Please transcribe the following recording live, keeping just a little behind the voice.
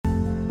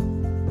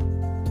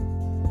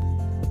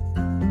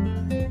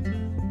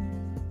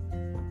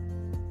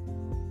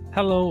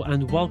Hello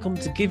and welcome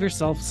to Give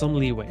Yourself Some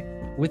Leeway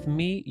with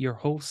me, your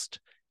host,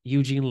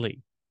 Eugene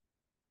Lee.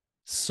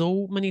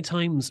 So many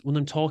times when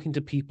I'm talking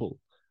to people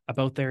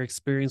about their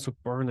experience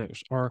with burnout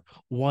or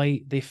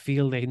why they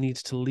feel they need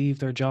to leave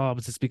their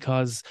jobs, it's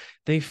because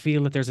they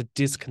feel that there's a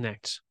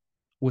disconnect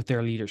with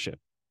their leadership.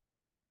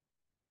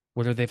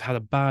 Whether they've had a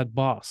bad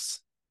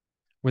boss,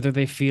 whether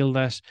they feel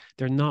that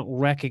they're not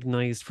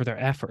recognized for their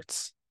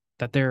efforts,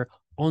 that they're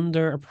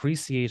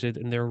underappreciated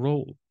in their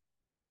role,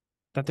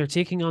 that they're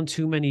taking on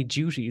too many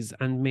duties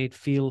and made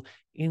feel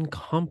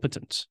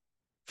incompetent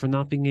for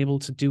not being able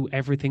to do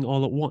everything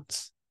all at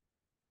once,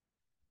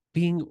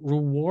 being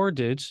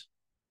rewarded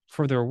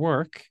for their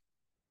work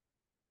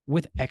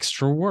with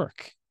extra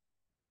work,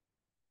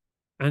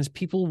 and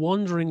people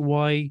wondering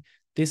why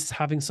this is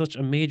having such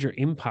a major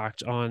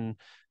impact on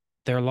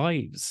their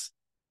lives,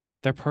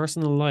 their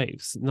personal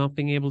lives, not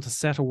being able to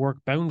set a work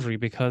boundary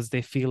because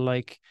they feel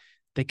like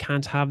they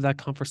can't have that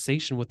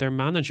conversation with their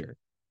manager.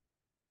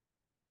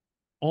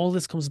 All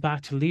this comes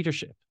back to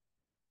leadership,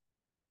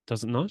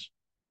 does it not?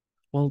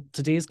 Well,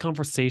 today's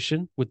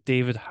conversation with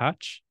David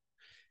Hatch.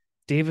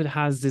 David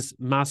has this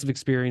massive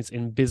experience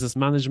in business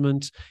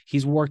management.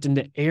 He's worked in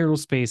the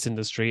aerospace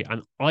industry,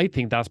 and I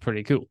think that's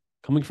pretty cool.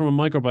 Coming from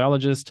a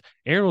microbiologist,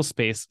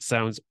 aerospace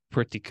sounds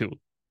pretty cool.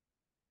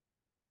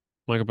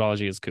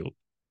 Microbiology is cool.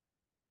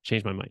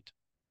 Changed my mind.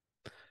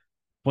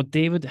 But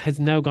David has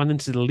now gone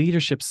into the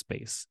leadership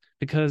space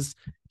because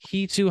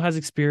he too has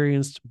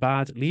experienced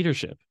bad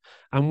leadership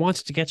and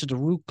wants to get to the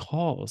root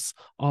cause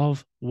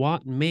of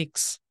what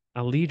makes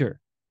a leader.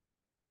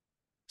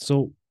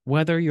 So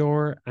whether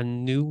you're a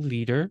new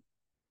leader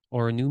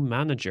or a new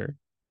manager,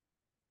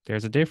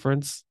 there's a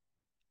difference.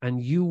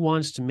 And you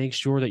want to make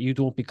sure that you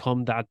don't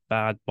become that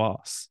bad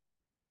boss.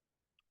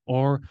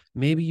 Or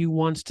maybe you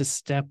want to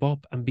step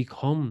up and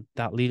become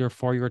that leader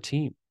for your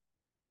team,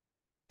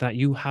 that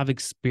you have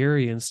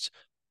experienced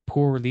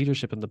poor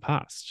leadership in the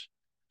past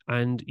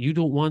and you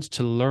don't want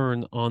to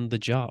learn on the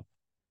job.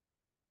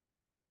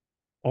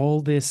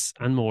 All this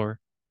and more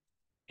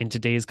in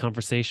today's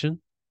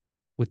conversation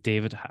with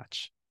David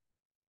Hatch.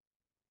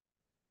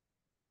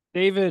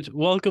 David,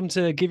 welcome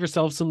to Give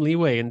Yourself Some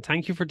Leeway, and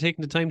thank you for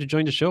taking the time to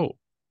join the show.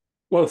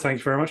 Well, thank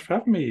you very much for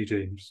having me,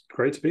 Eugene. It's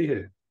great to be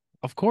here.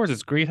 Of course,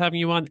 it's great having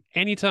you on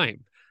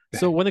anytime.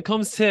 So, when it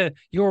comes to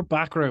your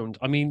background,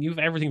 I mean, you've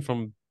everything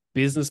from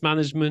business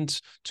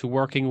management to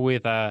working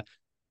with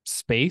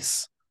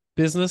space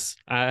business.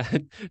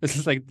 This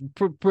is like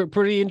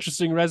pretty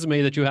interesting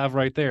resume that you have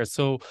right there.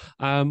 So,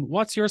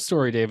 what's your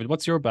story, David?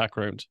 What's your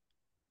background,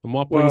 and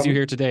what brings you Well,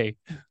 here today?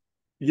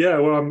 yeah,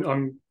 well,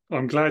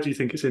 I'm glad you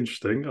think it's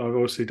interesting. I've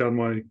obviously done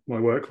my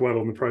work well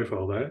on the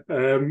profile there.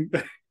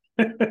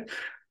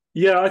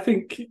 Yeah, I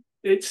think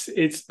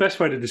it's best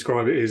way to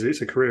describe it is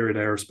it's a career in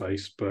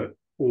aerospace, but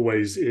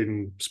always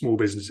in small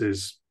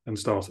businesses and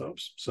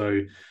startups.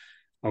 So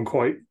I'm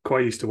quite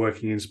used to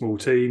working in small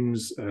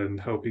teams and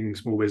helping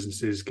small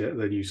businesses get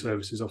their new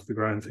services off the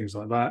ground, things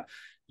like that.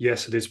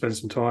 Yes, I did spend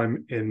some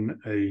time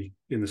in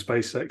the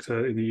space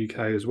sector in the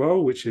UK as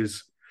well, which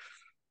is,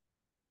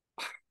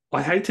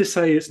 I hate to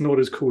say it's not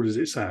as cool as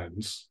it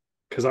sounds,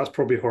 because that's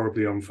probably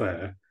horribly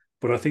unfair.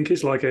 But I think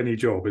it's like any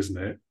job,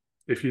 isn't it?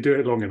 If you do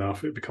it long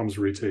enough, it becomes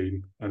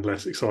routine and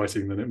less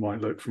exciting than it might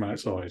look from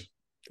outside.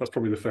 That's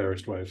probably the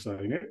fairest way of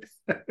saying it.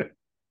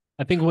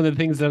 I think one of the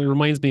things that it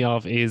reminds me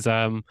of is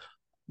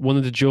one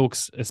of the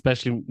jokes,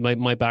 especially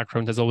my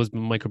background has always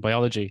been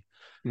microbiology.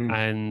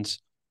 Mm.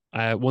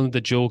 And one of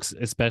the jokes,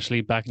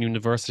 especially back in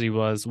university,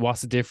 was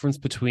what's the difference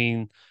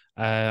between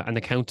an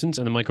accountant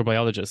and a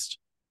microbiologist?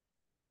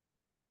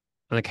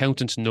 An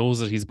accountant knows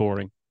that he's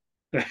boring.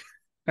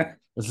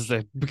 This is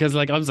like because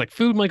like I was like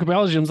food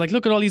microbiology. I was like,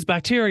 look at all these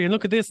bacteria and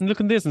look at this and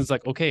look at this, and it's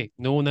like, okay,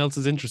 no one else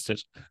is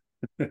interested.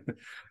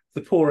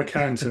 The poor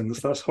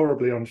accountants, that's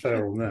horribly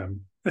unfair on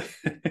them.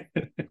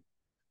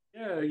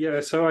 Yeah.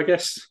 So I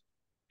guess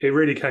it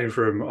really came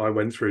from I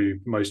went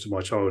through most of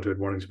my childhood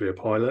wanting to be a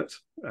pilot.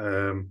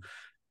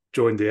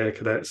 Joined the Air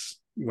Cadets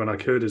when I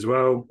could as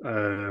well.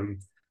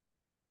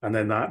 And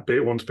then that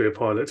bit want to be a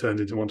pilot turned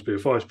into want to be a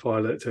fighter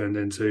pilot, turned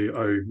into,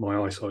 oh,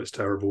 my eyesight's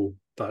terrible.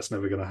 That's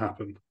never going to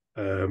happen.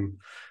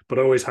 But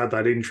I always had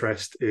that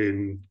interest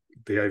in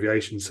the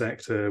aviation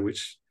sector,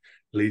 which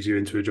leads you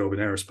into a job in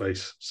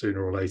aerospace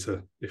sooner or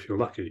later, if you're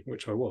lucky,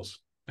 which I was.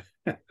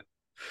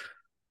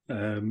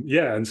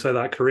 Yeah, and so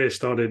that career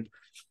started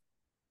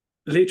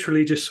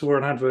literally just saw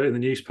an advert in the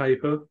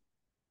newspaper,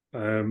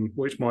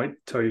 which might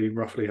tell you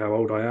roughly how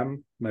old I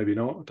am. Maybe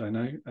not, I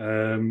don't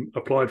know.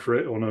 Applied for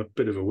it on a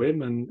bit of a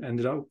whim and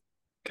ended up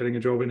getting a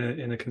job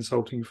in a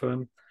consulting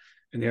firm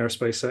in the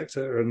aerospace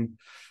sector. And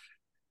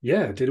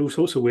yeah, did all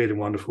sorts of weird and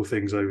wonderful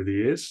things over the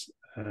years.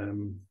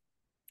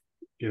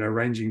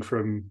 Ranging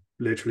from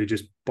literally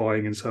just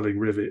buying and selling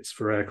rivets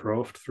for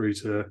aircraft through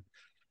to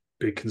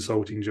big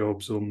consulting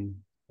jobs on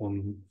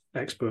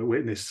expert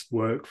witness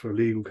work for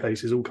legal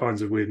cases, all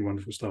kinds of weird and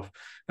wonderful stuff.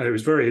 And it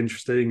was very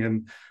interesting.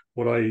 And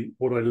what I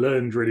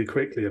learned really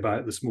quickly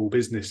about the small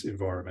business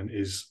environment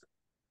is,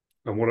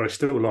 and what I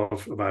still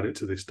love about it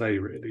to this day,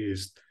 really,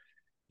 is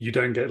you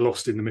don't get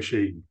lost in the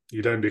machine.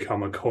 You don't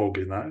become a cog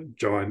in that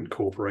giant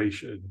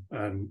corporation,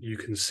 and you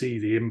can see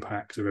the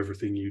impact of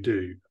everything you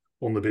do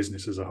on the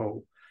business as a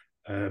whole.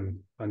 And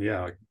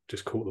yeah, I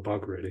just caught the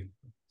bug, really.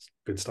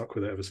 Been stuck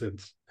with it ever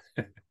since.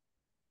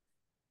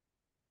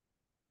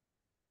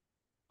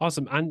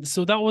 Awesome. And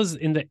so that was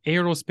in the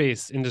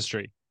aerospace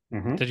industry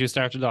Mm-hmm. that you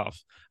started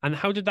off. And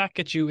how did that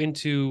get you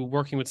into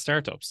working with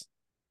startups?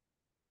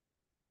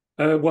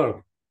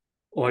 Well,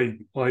 I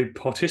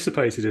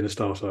participated in a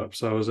startup,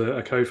 so I was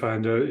a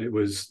co-founder. It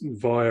was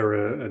via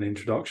an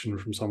introduction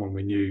from someone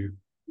we knew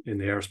in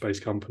the aerospace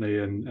company,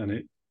 and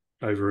it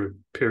over a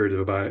period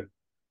of about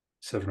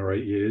 7 or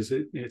 8 years,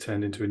 it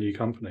turned into a new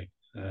company.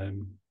 It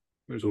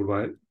was all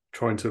about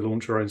trying to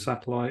launch our own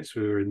satellites.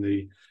 We were in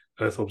the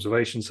Earth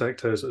observation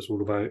sector, so it's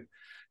all about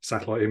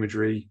satellite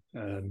imagery,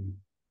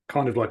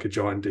 kind of like a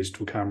giant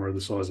digital camera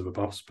the size of a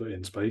bus, but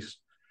in space.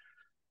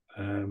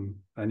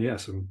 And yeah,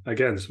 some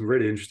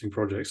really interesting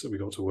projects that we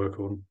got to work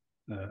on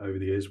over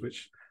the years,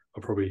 which I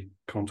probably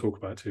can't talk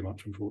about too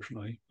much,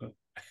 unfortunately. But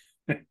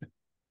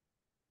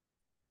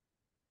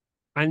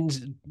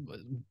And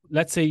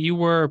let's say you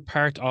were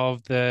part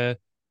of the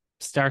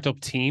startup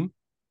team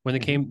when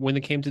it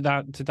came to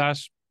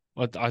that.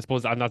 Well, I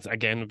suppose, and that's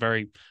again a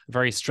very,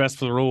 very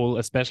stressful role,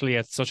 especially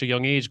at such a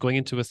young age, going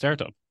into a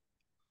startup.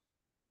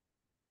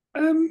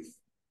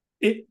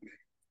 it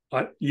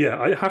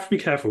I have to be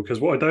careful, because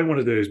what I don't want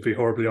to do is be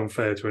horribly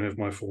unfair to any of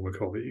my former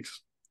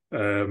colleagues.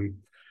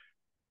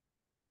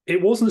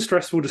 It wasn't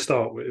stressful to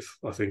start with,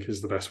 I think,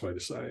 is the best way to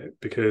say it,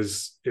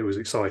 because it was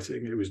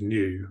exciting, it was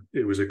new,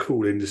 it was a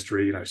cool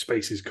industry.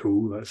 Space is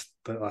cool.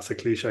 That's a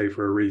cliche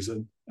for a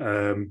reason.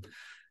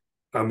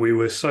 And we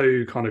were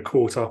so kind of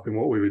caught up in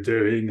what we were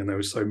doing, and there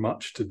was so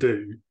much to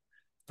do,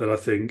 that I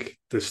think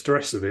the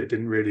stress of it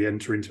didn't really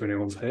enter into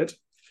anyone's head.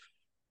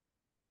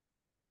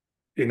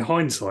 In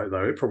hindsight,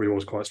 though, it probably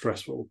was quite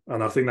stressful.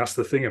 And I think that's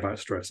the thing about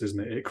stress,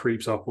 isn't it? It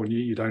creeps up on you.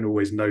 You don't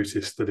always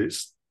notice that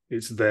it's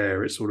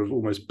there. It's sort of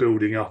almost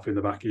building up in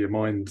the back of your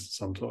mind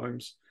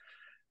sometimes.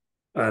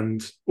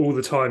 And all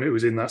the time it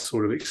was in that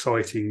sort of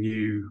exciting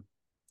new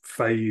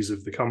phase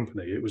of the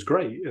company. It was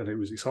great and it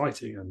was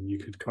exciting, and you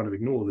could kind of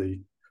ignore the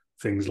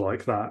things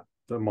like that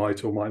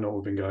might or might not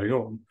have been going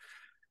on.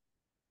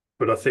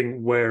 But I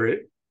think where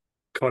it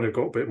kind of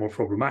got a bit more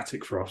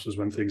problematic for us was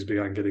when things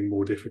began getting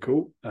more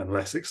difficult and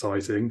less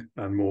exciting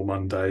and more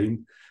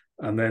mundane,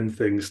 and then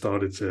things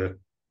started to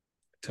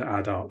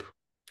add up,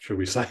 shall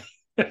we say.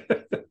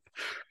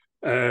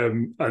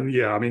 And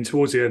yeah, I mean,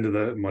 towards the end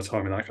of my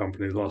time in that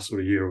company, the last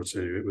sort of year or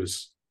two,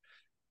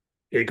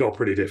 it got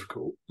pretty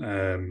difficult.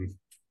 Try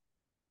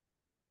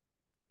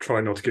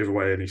not to give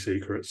away any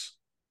secrets.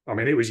 I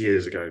mean, it was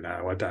years ago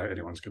now. I doubt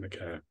anyone's going to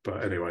care.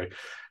 But anyway,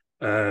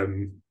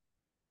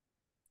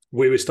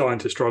 we were starting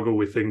to struggle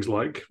with things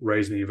like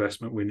raising the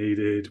investment we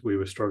needed. We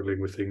were struggling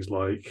with things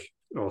like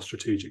our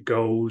strategic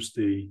goals,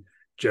 the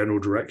general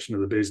direction of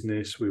the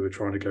business. We were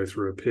trying to go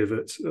through a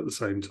pivot at the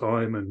same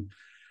time and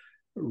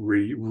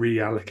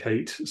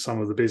reallocate some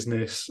of the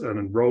business,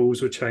 and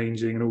roles were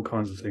changing and all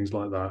kinds of things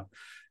like that.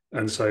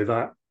 And so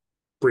that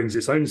brings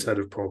its own set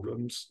of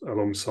problems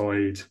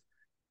alongside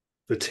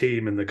the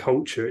team and the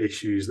culture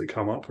issues that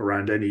come up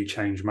around any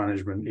change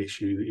management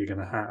issue that you're going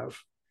to have.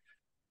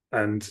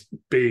 And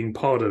being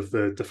part of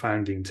the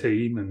founding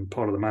team and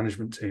part of the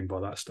management team by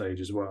that stage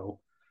as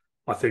well,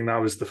 I think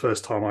that was the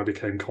first time I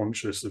became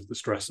conscious of the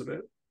stress of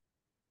it.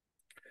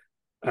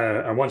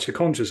 And once you're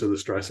conscious of the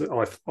stress,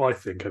 I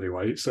think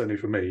anyway, certainly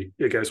for me,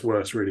 it gets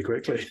worse really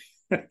quickly.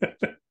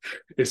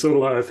 It's sort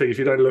of like, I think if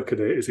you don't look at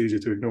it, it's easier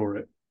to ignore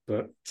it.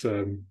 But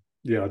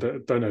yeah, I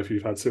don't know if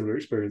you've had similar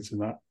experience in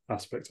that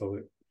aspect of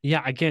it.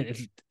 Yeah, again,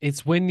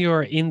 it's when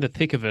you're in the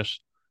thick of it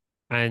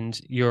and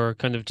you're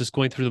kind of just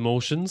going through the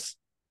motions.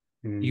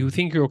 You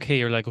think you're okay.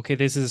 You're like, okay,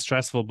 this is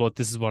stressful, but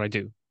this is what I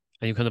do.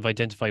 And you kind of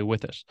identify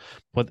with it.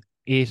 But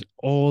it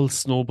all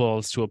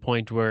snowballs to a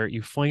point where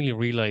you finally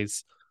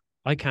realize,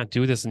 I can't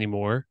do this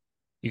anymore.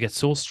 You get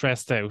so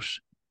stressed out.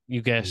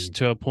 You get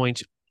to a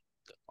point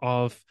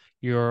of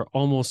you're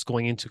almost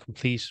going into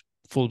complete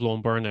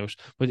full-blown burnout.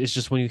 But it's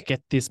just when you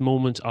get this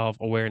moment of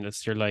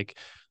awareness, you're like,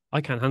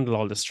 I can't handle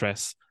all this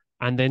stress.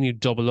 And then you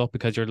double up,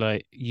 because you're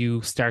like,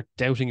 you start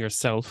doubting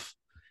yourself,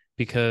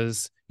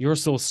 because you're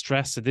so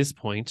stressed at this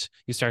point.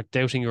 You start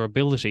doubting your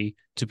ability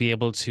to be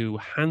able to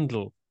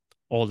handle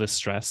all this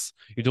stress.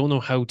 You don't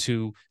know how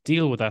to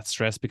deal with that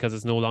stress, because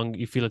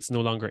you feel it's no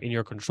longer in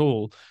your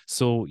control.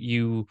 So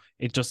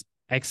it just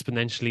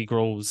exponentially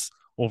grows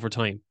over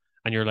time.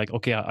 And you're like,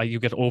 okay, you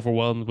get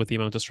overwhelmed with the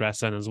amount of stress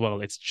then as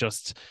well. It's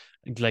just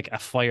like a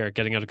fire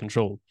getting out of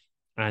control.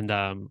 And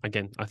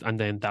again, and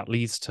then that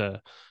leads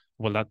to,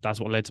 well, that's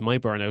what led to my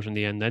burnout in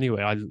the end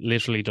anyway. I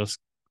literally just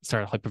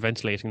started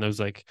hyperventilating. And I was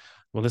like,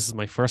 well, this is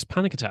my first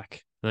panic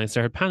attack. And I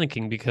started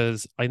panicking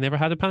because I never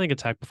had a panic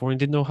attack before and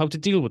didn't know how to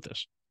deal with it.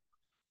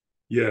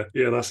 Yeah,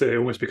 that's it. It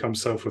almost becomes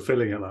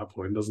self-fulfilling at that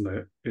point, doesn't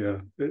it? Yeah,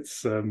 it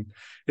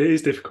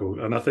is difficult.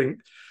 And I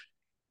think,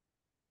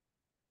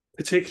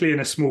 particularly in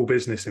a small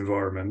business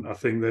environment, I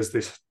think there's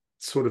this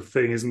sort of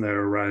thing, isn't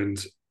there,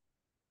 around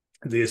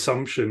the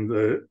assumption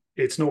that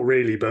it's not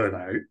really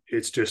burnout,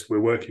 it's just we're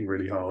working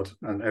really hard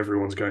and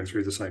everyone's going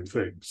through the same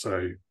thing.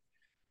 So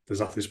there's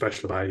nothing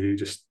special about you.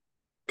 Just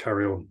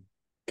carry on,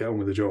 get on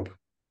with the job.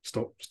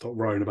 Stop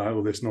worrying about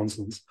all this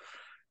nonsense.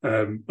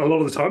 A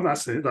lot of the time,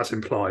 that's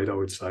implied. I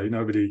would say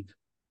nobody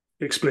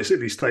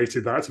explicitly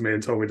stated that to me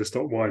and told me to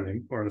stop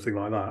whining or anything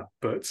like that.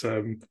 But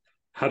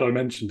had I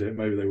mentioned it,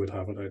 maybe they would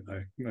have. I don't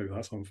know. Maybe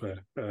that's unfair.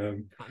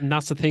 And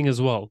that's the thing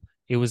as well.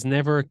 It was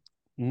never,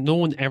 no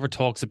one ever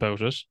talks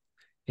about it.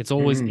 It's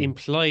always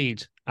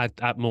implied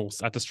at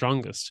most, at the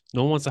strongest.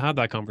 No one wants to have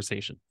that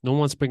conversation. No one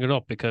wants to bring it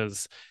up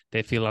because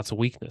they feel that's a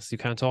weakness. You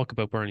can't talk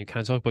about burn. You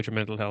can't talk about your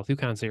mental health. You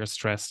can't say you're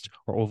stressed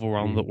or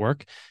overwhelmed at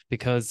work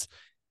because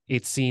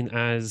it's seen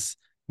as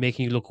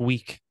making you look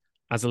weak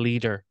as a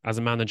leader, as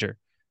a manager.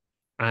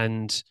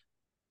 And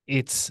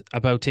it's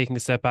about taking a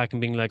step back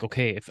and being like,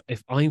 okay,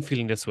 if I'm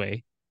feeling this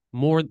way,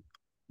 more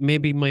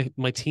maybe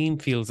my team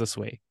feels this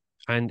way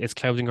and it's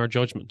clouding our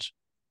judgment.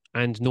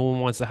 And no one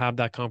wants to have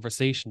that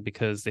conversation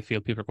because they feel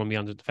people are going to be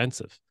on the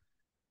defensive.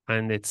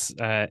 And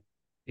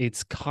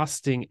it's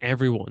costing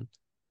everyone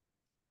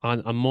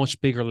on a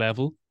much bigger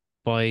level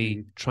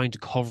by trying to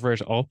cover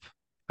it up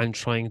and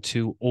trying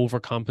to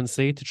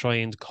overcompensate to try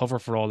and cover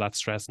for all that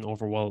stress and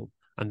overwhelm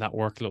and that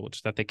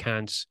workload that they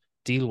can't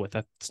deal with,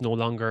 that's no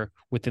longer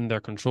within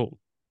their control.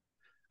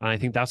 And I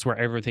think that's where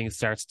everything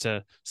starts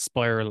to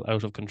spiral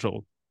out of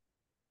control.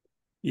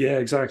 Yeah,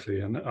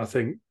 exactly. And I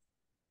think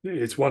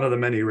it's one of the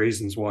many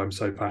reasons why I'm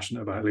so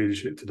passionate about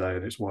leadership today,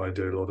 and it's why I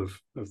do a lot of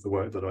the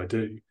work that I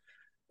do.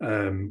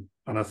 And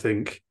I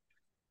think,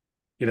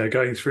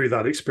 going through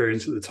that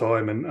experience at the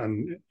time,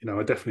 and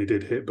I definitely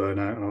did hit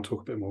burnout, and I'll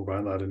talk a bit more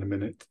about that in a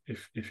minute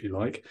if you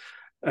like.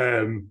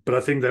 But I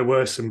think there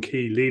were some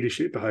key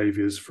leadership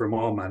behaviours from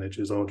our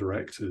managers, our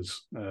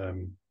directors,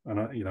 and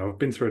I've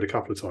been through it a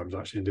couple of times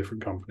actually in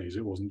different companies.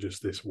 It wasn't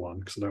just this one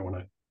because I don't want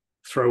to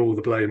throw all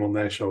the blame on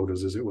their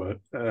shoulders, as it were.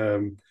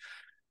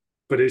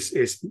 But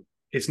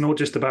it's not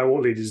just about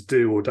what leaders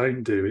do or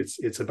don't do.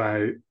 It's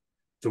about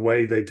the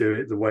way they do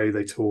it, the way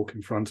they talk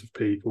in front of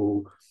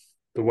people,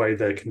 the way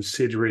they're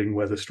considering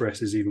whether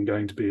stress is even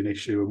going to be an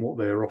issue and what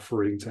they're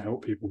offering to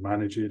help people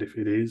manage it if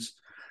it is.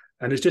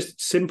 And it's just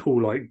simple,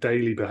 like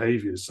daily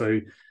behaviors. So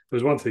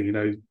there's one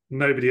thing,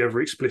 nobody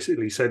ever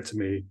explicitly said to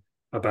me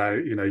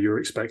about, you're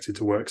expected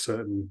to work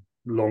certain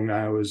long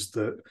hours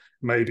that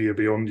maybe are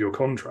beyond your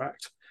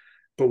contract.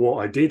 But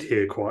what I did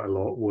hear quite a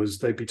lot was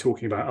they'd be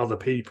talking about other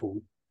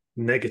people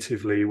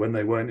negatively when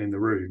they weren't in the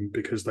room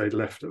because they'd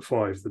left at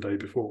 5 the day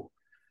before.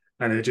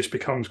 And it just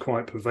becomes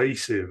quite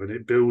pervasive and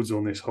it builds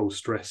on this whole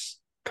stress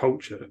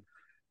culture.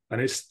 And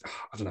it's,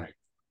 I don't know,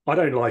 I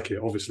don't like it,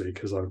 obviously,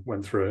 because I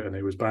went through it and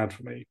it was bad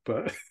for me.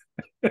 But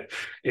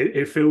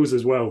it feels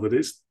as well that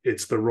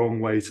it's the wrong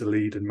way to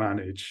lead and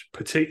manage,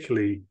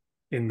 particularly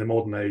in the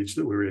modern age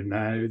that we're in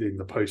now, in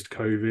the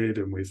post-COVID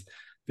and with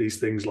these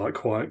things like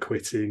quiet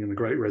quitting and the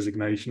great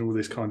resignation, all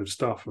this kind of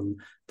stuff, and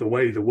the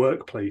way the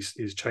workplace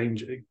is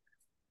changing.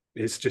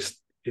 It's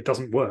just, it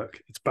doesn't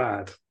work. It's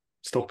bad.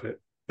 Stop it.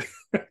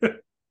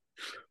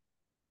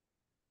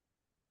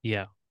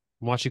 Yeah.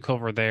 What you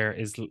cover there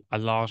is a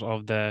lot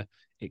of the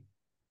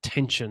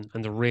tension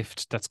and the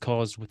rift that's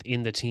caused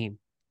within the team,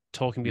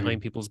 talking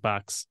behind people's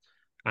backs,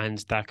 and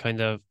that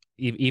kind of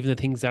even the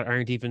things that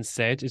aren't even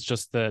said. It's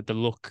just the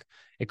look.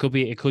 It could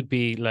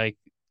be like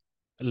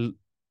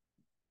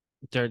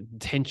their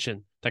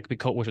tension that could be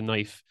cut with a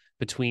knife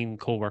between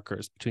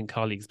co-workers, between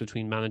colleagues,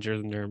 between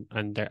managers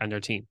and their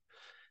team,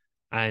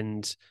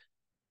 and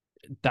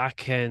that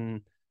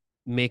can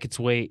make its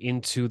way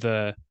into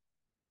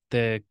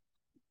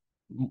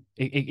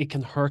it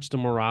can hurt the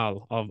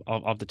morale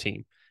of the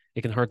team.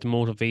 It can hurt the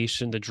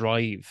motivation, the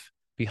drive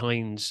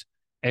behind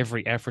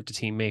every effort the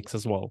team makes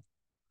as well.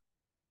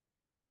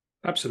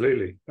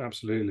 Absolutely,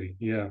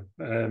 yeah.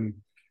 And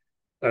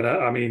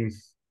I mean,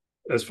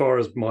 as far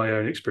as my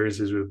own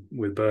experiences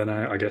with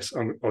burnout, I guess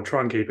I'll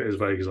try and keep it as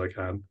vague as I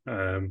can.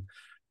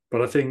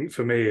 But I think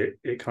for me,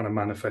 it kind of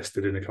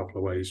manifested in a couple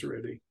of ways,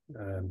 really.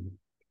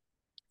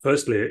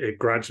 Firstly, it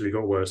gradually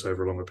got worse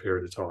over a longer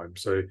period of time.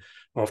 So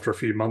after a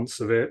few months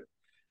of it,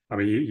 I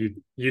mean,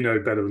 you know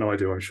better than I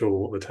do, I'm sure,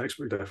 what the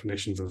textbook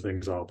definitions and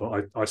things are.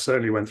 But I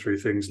certainly went through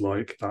things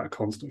like that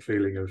constant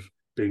feeling of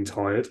being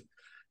tired.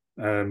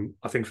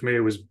 I think for me,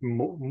 it was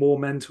more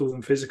mental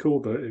than physical,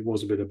 but it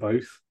was a bit of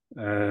both.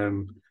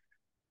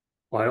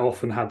 I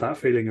often had that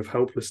feeling of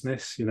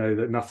helplessness,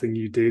 that nothing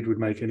you did would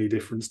make any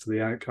difference to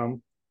the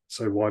outcome.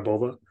 So why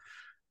bother?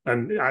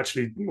 And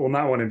actually, on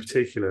that one in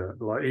particular,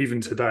 like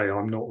even today,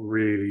 I'm not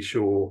really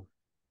sure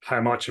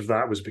how much of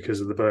that was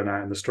because of the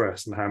burnout and the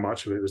stress and how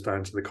much of it was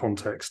down to the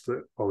context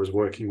that I was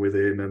working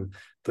within and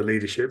the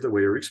leadership that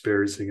we were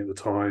experiencing at the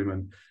time.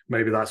 And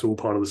maybe that's all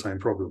part of the same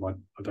problem.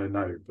 I don't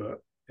know,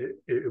 but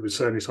it was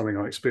certainly something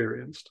I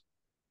experienced.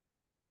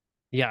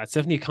 Yeah, it's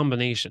definitely a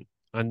combination.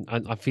 And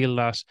I feel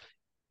that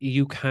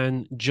you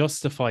can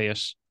justify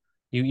it.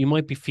 You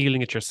might be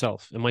feeling it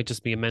yourself. It might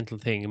just be a mental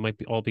thing. It might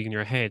be all be in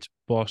your head.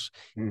 But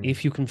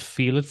if you can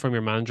feel it from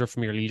your manager,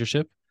 from your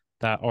leadership,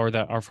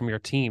 or from your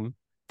team,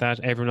 that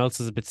everyone else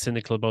is a bit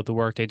cynical about the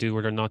work they do,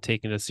 or they're not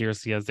taking it as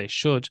seriously as they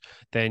should,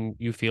 then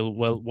you feel,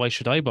 well, why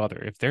should I bother?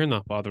 If they're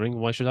not bothering,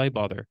 why should I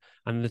bother?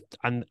 And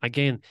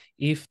again,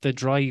 if the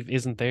drive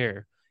isn't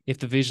there, if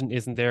the vision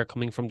isn't there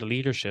coming from the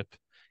leadership,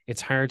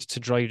 it's hard to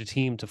drive the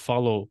team to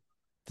follow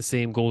the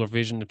same goal or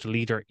vision if the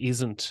leader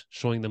isn't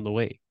showing them the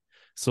way.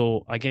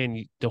 So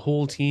again, the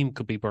whole team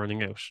could be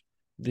burning out.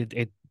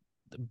 It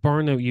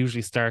burnout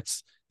usually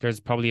starts, there's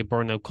probably a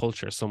burnout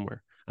culture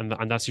somewhere,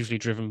 and that's usually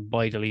driven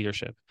by the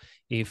leadership.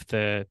 If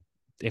the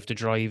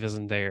drive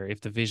isn't there,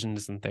 if the vision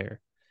isn't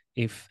there,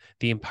 if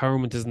the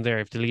empowerment isn't there,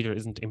 if the leader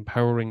isn't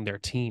empowering their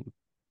team,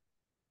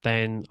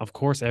 then of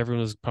course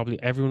everyone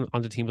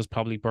on the team was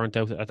probably burnt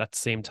out at that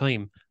same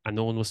time, and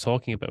no one was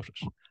talking about it.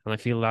 And I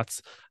feel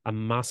that's a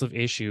massive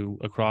issue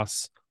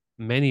across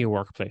many a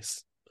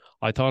workplace.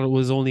 I thought it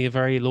was only a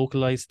very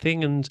localized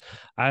thing, and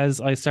as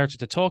I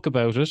started to talk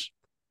about it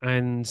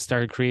and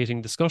started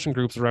creating discussion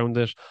groups around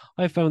it,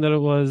 I found that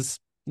it was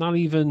not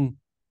even,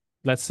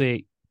 let's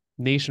say,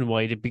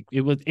 nationwide.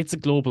 It's a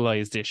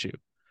globalized issue,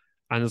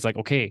 and it's like,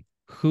 okay,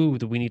 who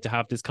do we need to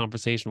have this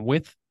conversation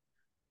with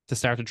to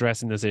start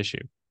addressing this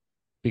issue?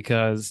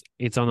 Because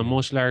it's on a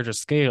much larger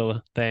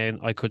scale than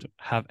I could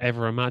have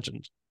ever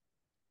imagined.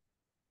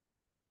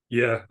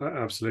 Yeah,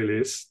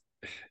 absolutely.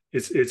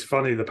 It's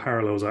funny, the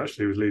parallels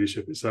actually with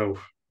leadership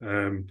itself.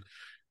 And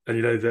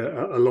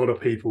a lot of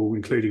people,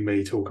 including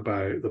me, talk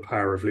about the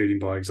power of leading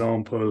by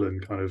example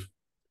and kind of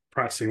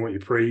practicing what you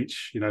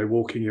preach,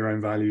 walking your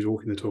own values,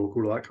 walking the talk,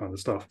 all of that kind of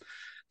stuff.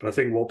 But I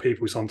think what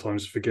people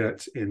sometimes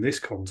forget in this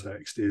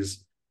context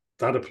is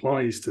that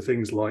applies to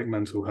things like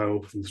mental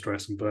health and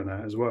stress and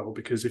burnout as well.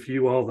 Because if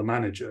you are the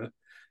manager,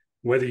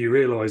 whether you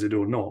realize it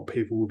or not,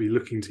 people will be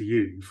looking to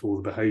you for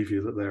the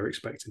behavior that they're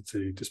expected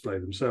to display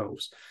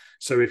themselves.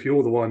 So if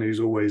you're the one who's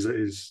always at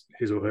his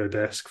or her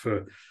desk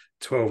for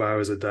 12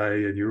 hours a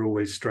day, and you're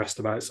always stressed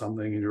about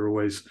something, and you're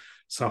always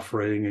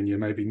suffering, and you're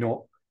maybe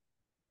not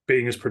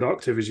being as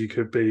productive as you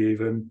could be,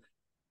 even,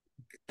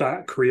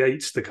 that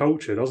creates the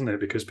culture, doesn't it?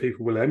 Because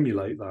people will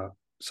emulate that,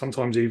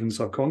 sometimes even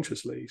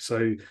subconsciously.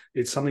 So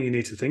it's something you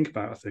need to think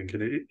about, I think.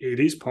 And it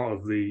is part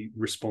of the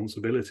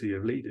responsibility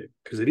of leading,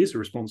 because it is a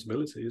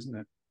responsibility, isn't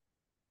it?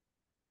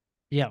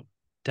 Yeah,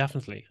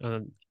 definitely.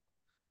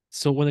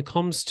 So when it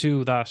comes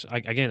to that,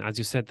 again, as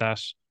you said, that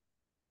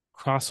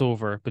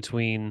crossover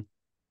between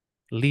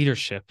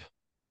leadership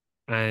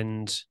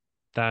and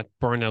that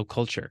burnout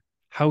culture,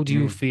 how do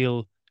you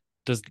feel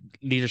does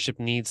leadership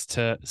needs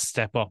to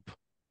step up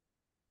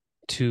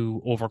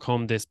to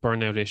overcome this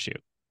burnout issue?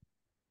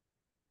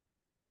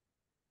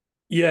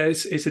 Yeah,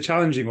 it's a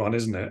challenging one,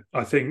 isn't it?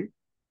 I think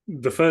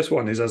the first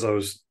one is, as I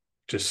was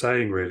just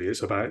saying, really,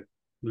 it's about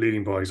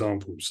leading by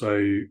example.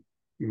 So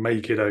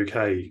make it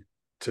okay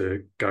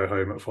to go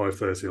home at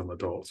 5:30 on the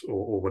dot,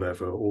 or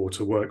whatever, or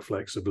to work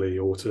flexibly,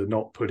 or to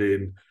not put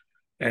in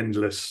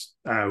endless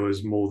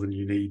hours more than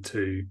you need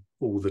to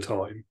all the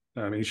time.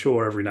 I mean,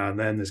 sure, every now and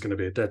then there's going to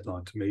be a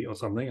deadline to meet or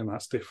something, and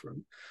that's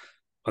different.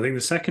 I think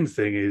the second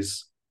thing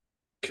is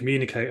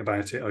communicate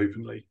about it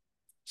openly.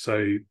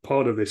 So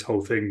part of this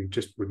whole thing,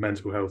 just with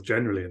mental health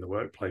generally in the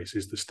workplace,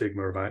 is the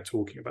stigma about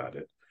talking about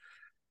it.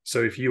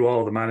 So if you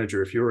are the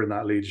manager, if you're in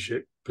that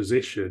leadership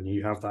position,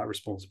 you have that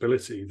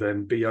responsibility,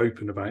 then be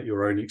open about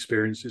your own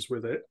experiences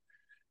with it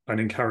and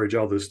encourage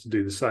others to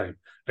do the same.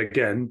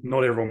 Again,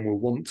 not everyone will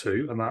want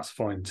to, and that's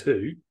fine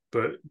too,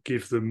 but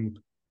give them,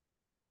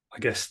 I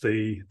guess,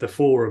 the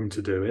forum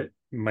to do it.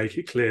 Make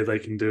it clear they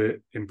can do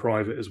it in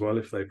private as well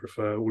if they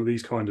prefer. All of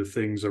these kind of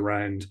things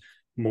around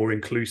more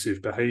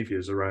inclusive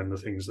behaviors around the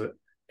things that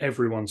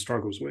everyone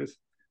struggles with.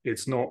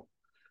 It's not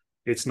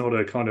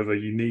a kind of a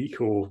unique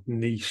or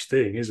niche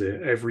thing, is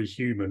it? Every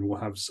human will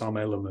have some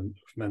element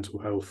of mental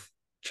health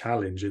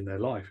challenge in their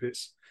life.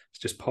 It's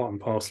just part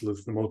and parcel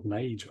of the modern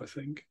age, I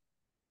think.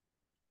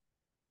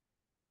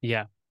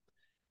 Yeah,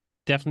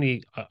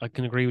 definitely. I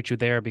can agree with you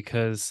there,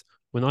 because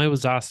when I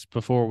was asked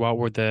before what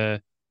were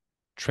the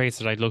traits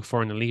that I'd look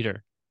for in a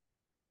leader,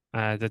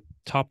 the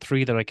top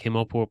three that I came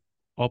up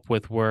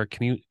with were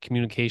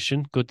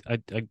communication. A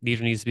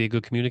leader needs to be a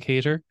good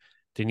communicator.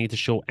 They need to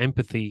show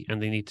empathy,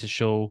 and they need to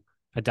show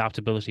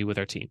adaptability with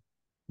their team.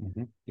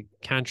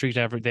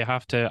 Mm-hmm. They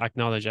have to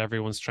acknowledge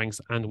everyone's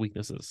strengths and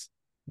weaknesses,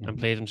 and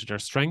play them to their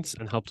strengths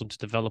and help them to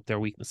develop their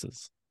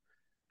weaknesses.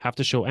 Have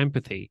to show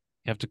empathy.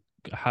 You have to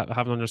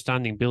have an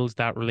understanding, build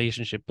that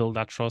relationship, build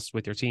that trust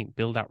with your team,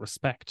 build that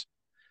respect.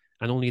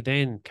 And only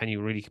then can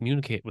you really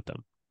communicate with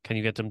them. Can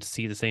you get them to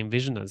see the same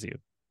vision as you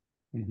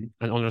and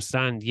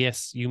understand,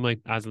 yes, you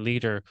might, as a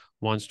leader,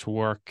 want to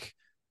work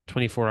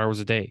 24 hours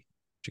a day,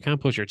 but you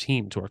can't push your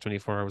team to work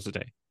 24 hours a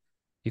day.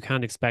 You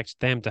can't expect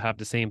them to have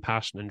the same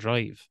passion and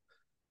drive.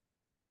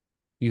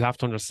 You have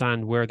to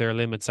understand where their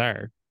limits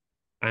are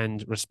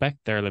and respect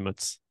their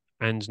limits,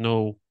 and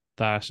know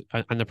that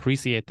and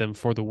appreciate them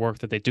for the work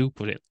that they do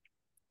put in.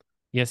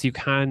 Yes, you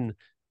can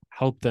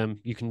help them.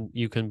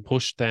 You can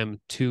push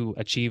them to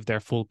achieve their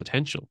full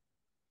potential,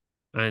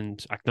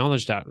 and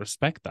acknowledge that,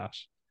 respect that,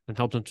 and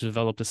help them to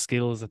develop the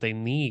skills that they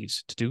need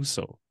to do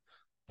so,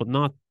 but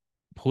not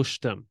push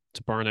them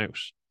to burn out.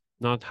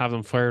 not have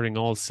them firing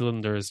all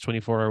cylinders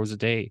 24 hours a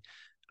day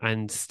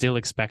and still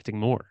expecting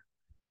more,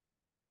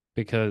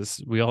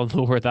 because we all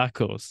know where that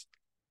goes.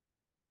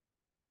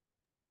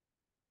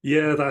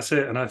 Yeah, that's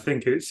it. And I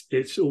think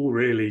it's all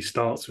really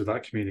starts with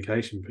that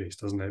communication piece,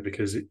 doesn't it?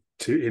 Because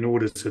in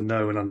order to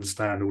know and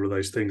understand all of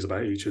those things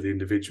about each of the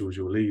individuals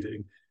you're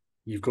leading,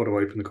 you've got to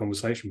open the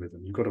conversation with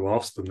them. You've got to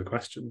ask them the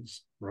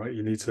questions, right?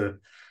 You need to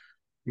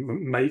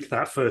make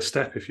that first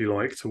step, if you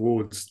like,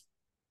 towards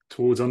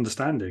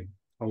understanding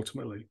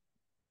ultimately.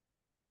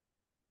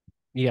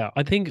 Yeah,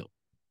 I think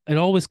it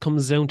always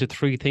comes down to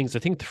three things. I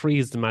think three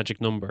is the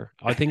magic number.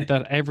 I think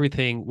that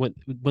everything,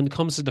 when it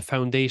comes to the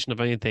foundation of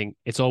anything,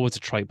 it's always a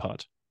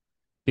tripod.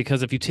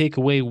 Because if you take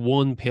away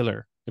one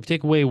pillar, if you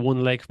take away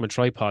one leg from a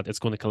tripod, it's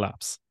going to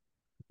collapse.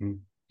 Mm.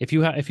 If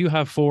you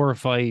have four or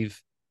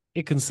five,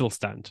 it can still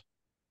stand.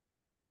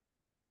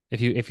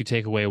 If you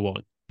take away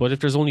one, but if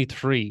there's only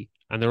three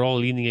and they're all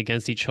leaning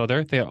against each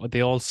other,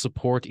 they all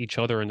support each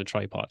other in the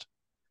tripod.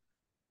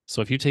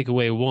 So if you take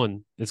away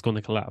one, it's going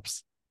to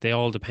collapse. They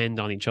all depend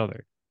on each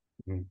other.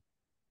 Mm.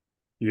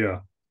 Yeah.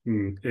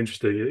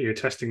 Interesting. You're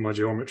testing my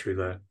geometry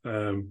there.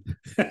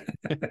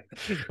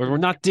 We're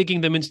not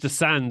digging them into the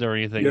sand or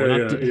anything. We're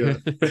Yeah, not. yeah,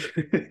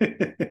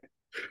 yeah.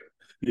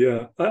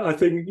 Yeah. I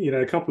think,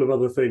 a couple of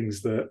other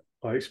things that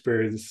I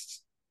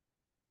experienced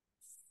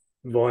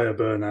via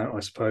burnout, I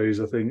suppose.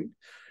 I think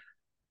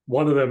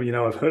one of them,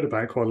 I've heard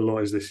about quite a lot,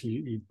 is this: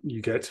 you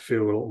get to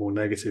feel a lot more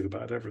negative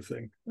about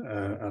everything,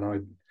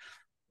 and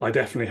I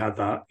definitely had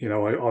that.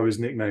 I was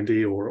nicknamed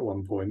Eeyore at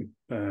one point,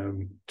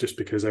 just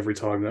because every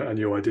time that a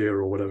new idea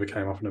or whatever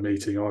came up in a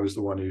meeting, I was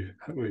the one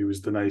who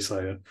was the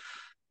naysayer.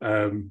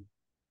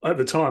 At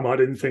the time, I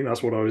didn't think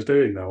that's what I was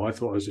doing, though. I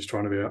thought I was just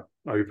trying to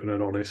be open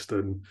and honest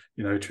and,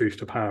 truth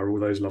to power, all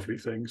those lovely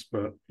things.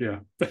 But yeah,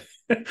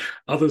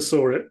 others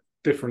saw it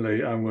differently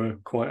and were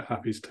quite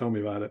happy to tell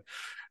me about it.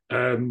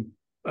 And,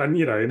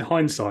 in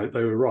hindsight,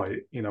 they were right.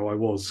 I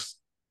was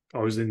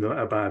in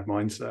a bad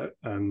mindset,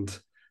 and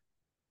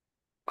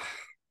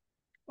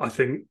I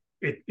think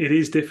it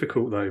is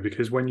difficult, though,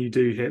 because when you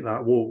do hit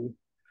that wall,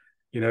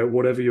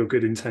 whatever your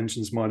good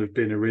intentions might have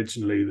been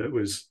originally, that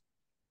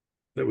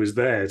was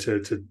there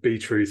to be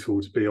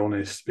truthful, to be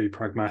honest, be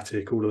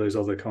pragmatic, all of those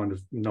other kind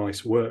of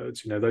nice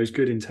words, those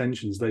good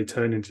intentions, they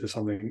turn into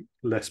something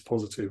less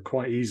positive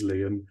quite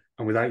easily, and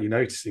without you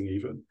noticing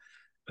even.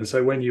 And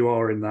so when you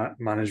are in that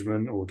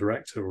management or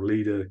director or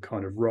leader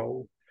kind of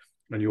role,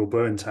 and you're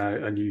burnt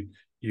out, and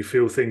you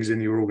feel things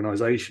in your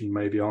organization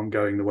maybe aren't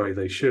going the way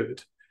they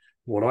should,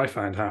 what I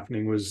found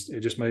happening was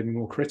it just made me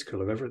more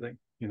critical of everything,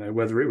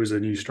 whether it was a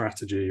new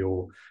strategy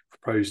or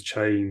proposed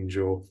change,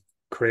 or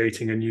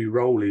creating a new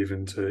role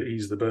even to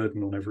ease the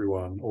burden on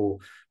everyone, or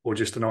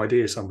just an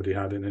idea somebody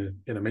had in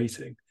a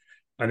meeting.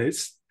 And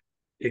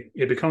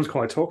it becomes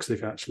quite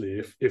toxic,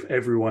 actually, if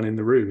everyone in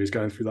the room is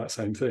going through that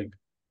same thing.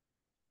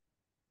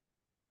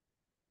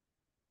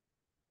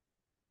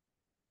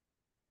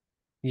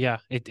 Yeah,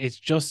 it's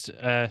just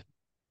the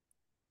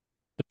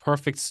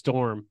perfect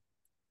storm.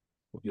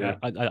 Yeah.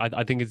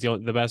 I think it's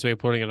the best way of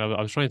putting it.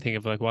 I was trying to think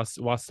of like what's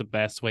the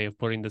best way of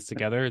putting this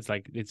together. It's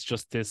like it's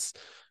just this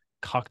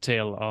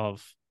cocktail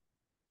of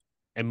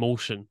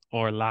emotion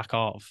or lack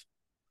of.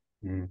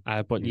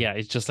 But yeah,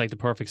 it's just like the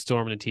perfect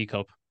storm in a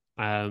teacup.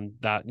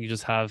 That you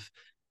just have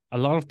a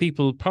lot of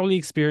people probably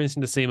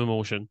experiencing the same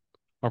emotion,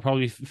 or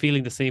probably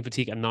feeling the same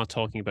fatigue and not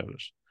talking about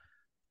it.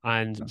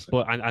 And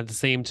at the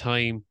same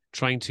time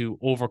trying to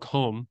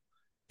overcome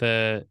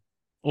the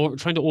or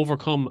trying to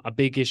overcome a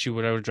big issue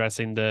without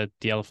addressing the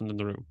elephant in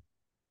the room.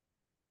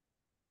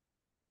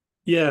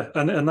 Yeah,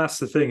 and that's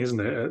the thing, isn't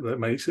it, that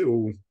makes it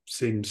all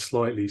seem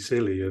slightly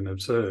silly and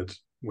absurd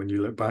when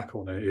you look back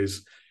on it,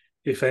 is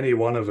if any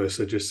one of us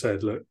had just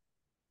said, look,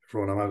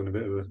 everyone, I'm having a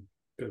bit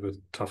of a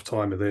tough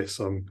time of this.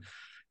 I'm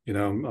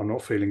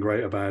not feeling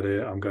great about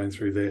it. I'm going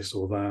through this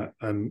or that.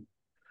 And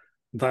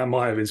that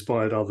might have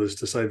inspired others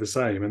to say the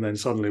same. And then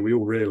suddenly we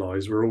all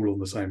realize we're all on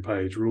the same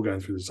page. We're all going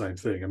through the same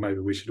thing. And maybe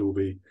we should all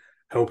be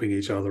helping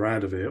each other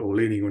out of it, or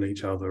leaning on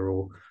each other,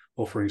 or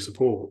offering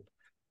support.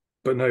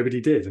 But nobody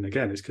did. And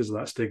again, it's because of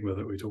that stigma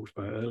that we talked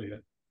about earlier.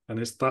 And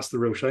that's the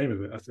real shame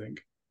of it, I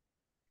think.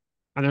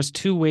 And there's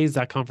two ways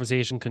that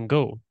conversation can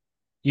go.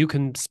 You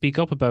can speak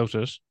up about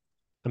it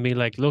and be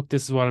like, look,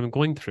 this is what I'm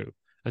going through.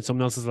 And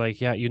someone else is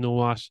like, yeah, you know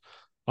what?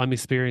 I'm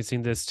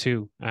experiencing this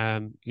too.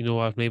 You know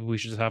what? Maybe we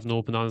should just have an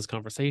open, honest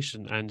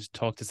conversation and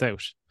talk this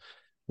out.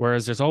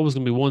 Whereas there's always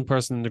going to be one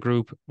person in the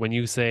group when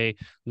you say,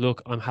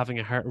 look, I'm having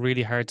a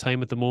really hard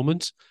time at the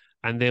moment.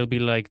 And they'll be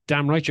like,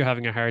 damn right, you're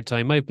having a hard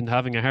time. I've been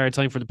having a hard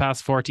time for the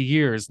past 40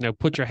 years. Now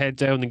put your head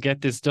down and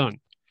get this done.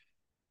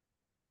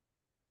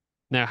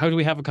 Now, how do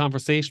we have a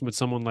conversation with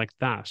someone like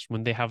that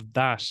when they have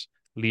that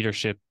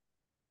leadership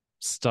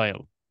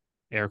style,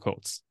 air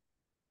quotes?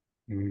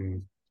 Yeah,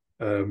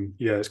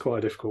 it's quite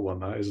a difficult one,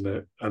 that, isn't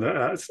it? And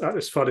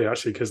it's funny,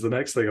 actually, because the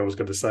next thing I was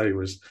going to say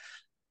was,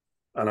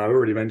 and I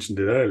already mentioned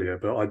it earlier,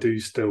 but I do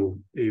still,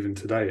 even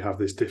today, have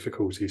this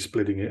difficulty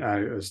splitting it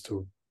out as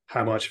to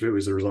how much of it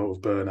was the result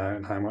of burnout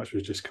and how much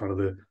was just kind of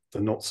the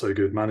not so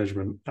good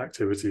management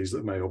activities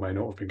that may or may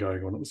not have been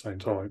going on at the same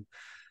time.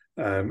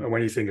 And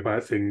when you think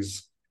about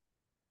things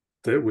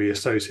that we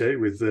associate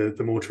with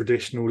the more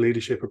traditional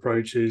leadership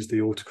approaches,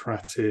 the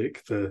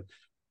autocratic, the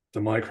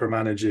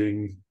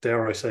micromanaging,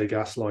 dare I say,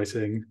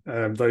 gaslighting,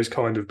 those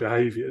kind of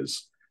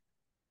behaviours,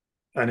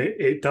 and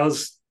it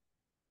does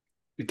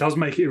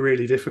make it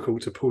really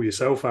difficult to pull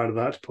yourself out of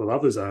that, to pull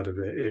others out of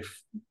it,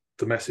 if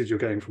the message you're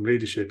getting from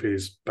leadership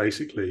is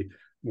basically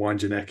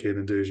wind your neck in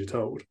and do as you're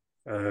told.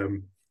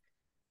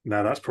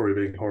 Now that's probably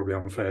being horribly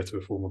unfair to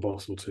a former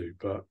boss or two,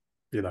 but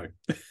you know.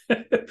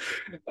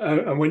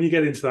 And when you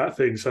get into that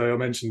thing, so I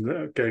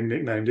mentioned getting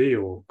nicknamed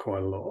Eeyore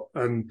quite a lot,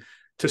 and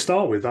to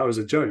start with, that was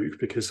a joke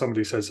because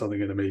somebody said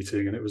something in a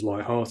meeting and it was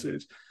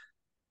lighthearted,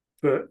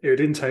 but it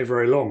didn't take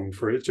very long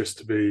for it just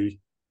to be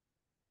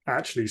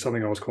actually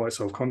something I was quite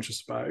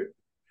self-conscious about.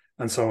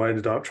 And so I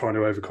ended up trying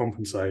to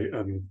overcompensate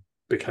and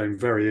became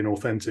very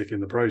inauthentic in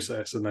the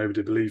process, and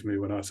nobody believed me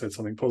when I said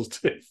something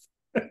positive.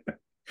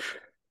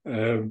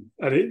 And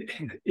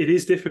it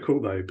is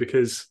difficult though,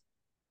 because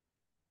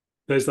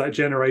there's that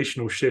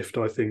generational shift,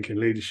 I think, in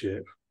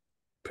leadership,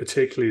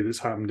 particularly that's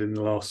happened in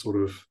the last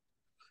sort of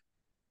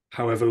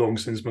however long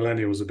since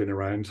millennials have been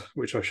around,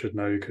 which I should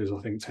know because I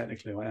think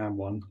technically I am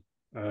one.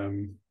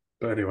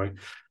 But anyway.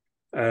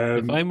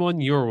 If I'm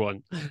one, you're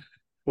one.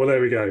 Well,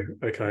 there we go.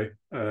 Okay.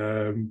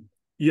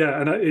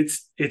 Yeah, and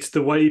it's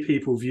the way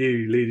people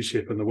view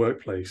leadership in the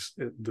workplace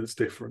that's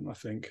different, I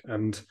think,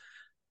 and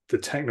the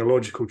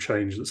technological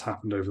change that's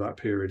happened over that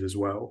period as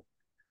well.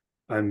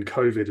 And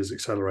COVID has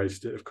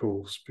accelerated it, of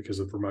course, because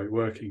of remote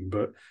working.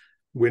 But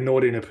we're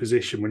not in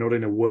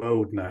a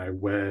world now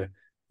where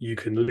you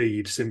can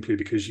lead simply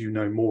because you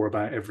know more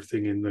about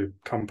everything in the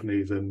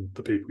company than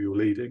the people you're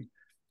leading.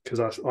 Because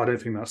I don't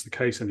think that's the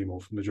case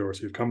anymore for the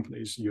majority of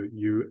companies.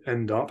 You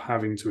end up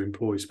having to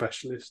employ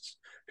specialists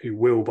who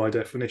will, by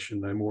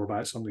definition, know more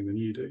about something than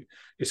you do,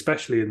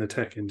 especially in the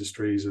tech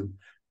industries and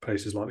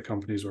places like the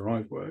companies where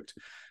I've worked.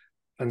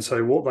 And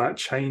so what that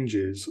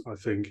changes, I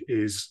think,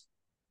 is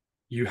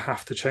you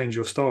have to change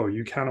your style.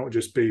 You cannot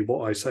just be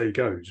what I say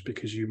goes,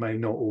 because you may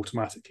not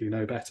automatically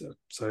know better.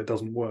 So it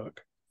doesn't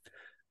work.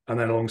 And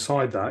then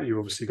alongside that, you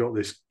obviously got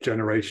this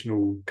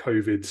generational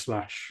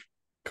COVID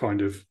 /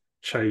 kind of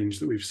change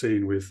that we've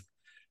seen with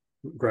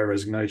Great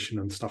Resignation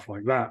and stuff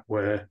like that,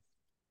 where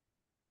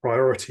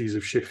priorities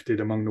have shifted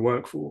among the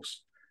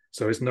workforce.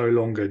 So it's no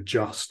longer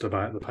just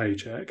about the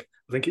paycheck.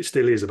 I think it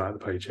still is about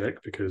the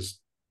paycheck because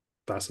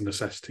that's a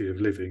necessity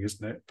of living,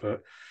 isn't it?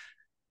 But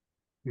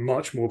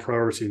much more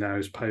priority now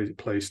is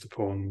placed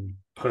upon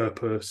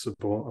purpose,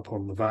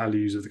 upon the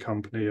values of the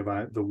company,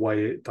 about the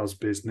way it does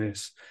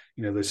business.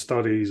 You know, there's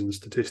studies and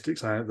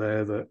statistics out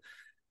there that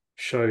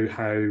show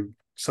how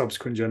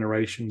subsequent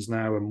generations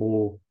now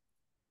are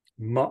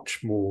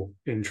much more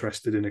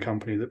interested in a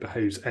company that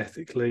behaves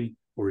ethically,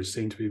 or is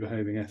seen to be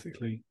behaving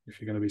ethically,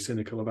 if you're going to be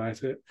cynical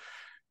about it.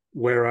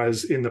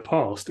 Whereas in the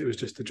past, it was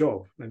just a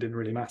job. It didn't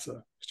really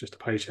matter. It's just a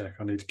paycheck.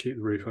 I need to keep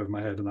the roof over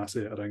my head and that's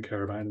it. I don't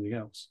care about anything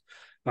else.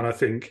 And I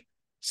think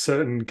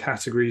certain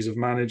categories of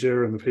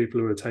manager and the people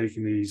who are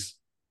taking these,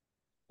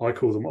 I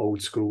call them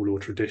old school or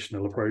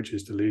traditional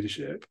approaches to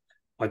leadership,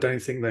 I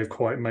don't think they've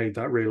quite made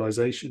that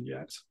realization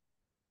yet.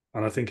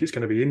 And I think it's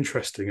going to be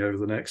interesting over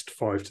the next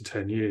 5 to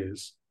 10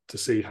 years to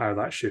see how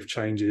that shift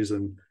changes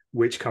and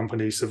which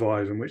companies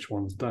survive and which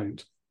ones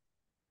don't.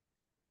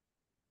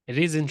 It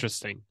is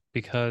interesting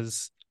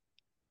because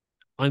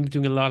I'm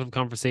doing a lot of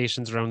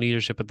conversations around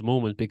leadership at the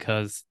moment,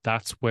 because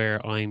that's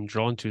where I'm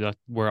drawn to, that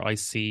where I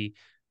see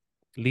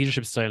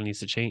leadership style needs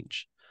to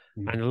change.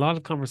 And a lot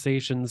of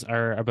conversations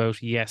are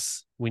about,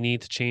 yes, we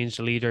need to change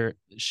the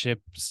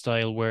leadership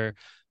style where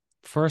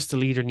first the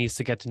leader needs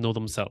to get to know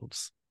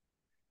themselves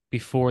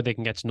before they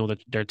can get to know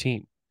their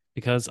team.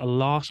 Because a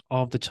lot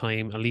of the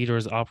time, a leader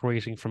is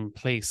operating from a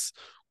place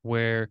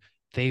where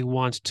they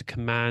want to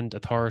command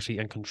authority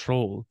and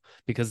control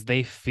because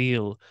they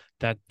feel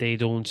that they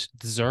don't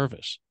deserve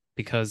it,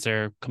 because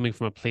they're coming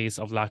from a place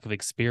of lack of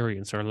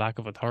experience or lack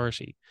of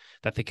authority,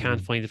 that they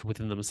can't find it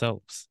within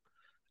themselves.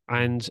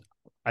 And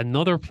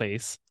another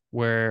place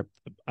where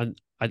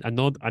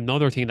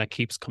another thing that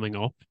keeps coming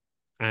up,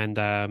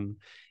 and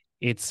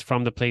it's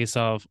from the place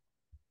of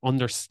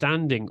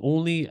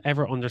only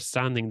ever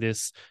understanding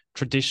this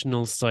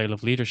traditional style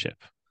of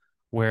leadership,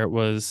 where it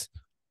was,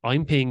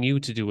 I'm paying you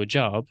to do a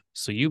job,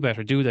 so you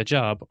better do that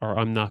job or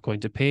I'm not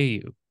going to pay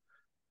you.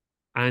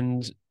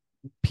 And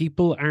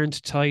people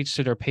aren't tied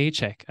to their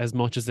paycheck as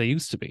much as they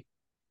used to be.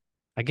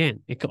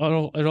 Again, it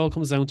all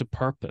comes down to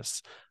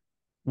purpose.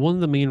 One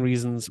of the main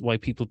reasons why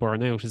people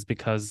burn out is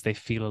because they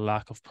feel a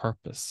lack of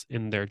purpose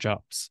in their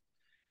jobs.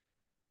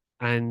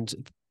 And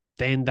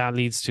then that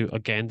leads to,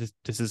 again,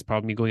 this is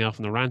probably me going off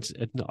on a rant.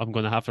 I'm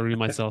going to have to reel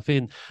myself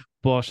in,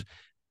 but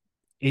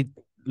it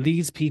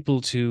leads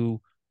people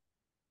to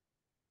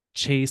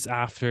chase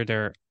after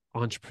their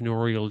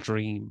entrepreneurial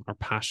dream or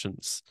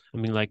passions. I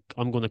mean, like,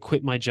 I'm going to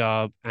quit my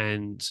job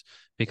and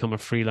become a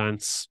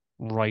freelance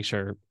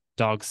writer,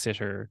 dog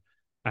sitter,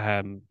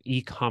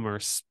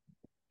 e-commerce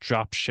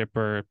drop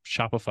shipper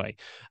Shopify,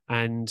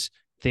 and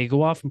they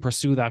go off and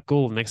pursue that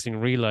goal. Next thing,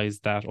 realize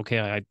that,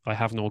 okay, I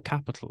have no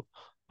capital,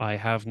 I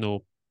have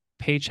no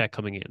paycheck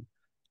coming in,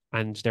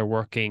 and they're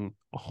working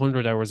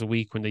 100 hours a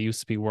week when they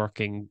used to be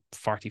working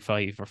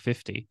 45 or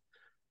 50.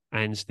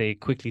 And they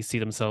quickly see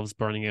themselves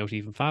burning out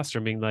even faster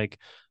and being like,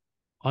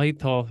 I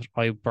thought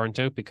I burnt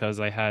out because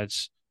I had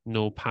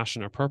no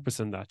passion or purpose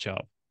in that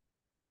job.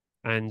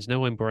 And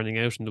now I'm burning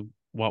out in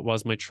what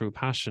was my true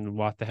passion.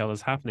 What the hell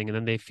is happening? And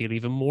then they feel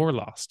even more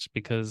lost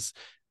because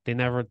they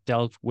never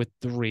dealt with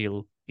the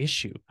real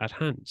issue at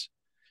hand.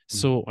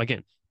 So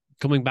again,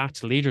 coming back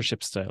to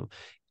leadership style,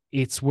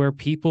 it's where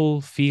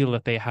people feel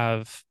that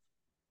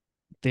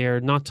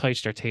they're not tied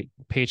to their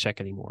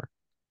paycheck anymore.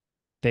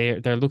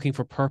 They're looking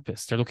for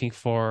purpose. They're looking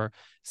for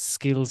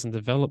skills and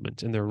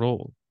development in their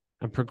role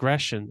and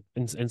progression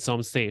in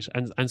some state.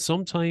 And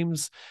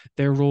sometimes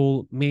their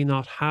role may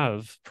not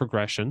have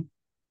progression,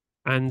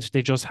 and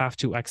they just have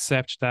to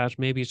accept that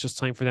maybe it's just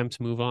time for them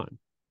to move on.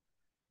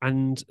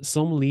 And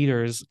some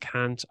leaders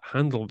can't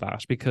handle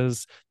that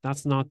because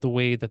that's not the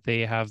way that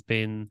they have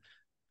been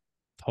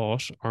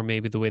taught, or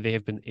maybe the way they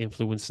have been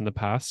influenced in the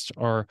past,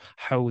 or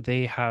how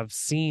they have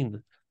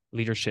seen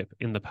leadership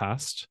in the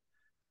past.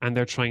 And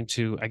they're trying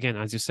to, again,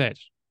 as you said,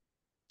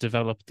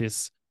 develop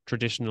this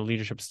traditional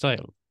leadership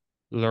style,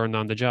 learn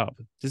on the job.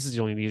 This is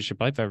the only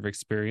leadership I've ever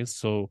experienced,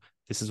 so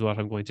this is what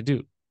I'm going to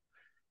do.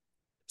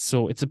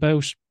 So it's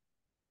about,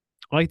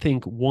 I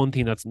think one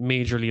thing that's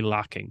majorly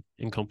lacking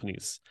in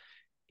companies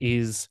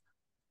is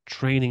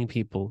training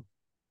people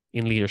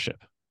in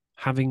leadership,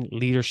 having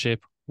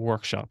leadership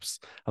workshops.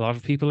 A lot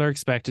of people are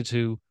expected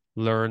to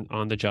learn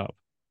on the job.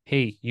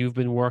 Hey, you've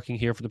been working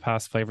here for the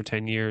past 5 or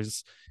 10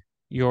 years.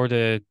 You're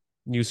the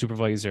new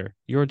supervisor.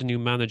 You're the new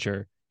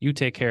manager. You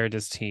take care of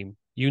this team.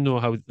 You know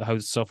how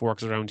stuff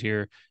works around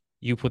here.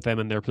 You put them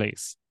in their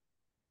place.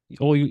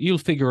 Oh, you'll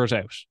figure it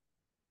out.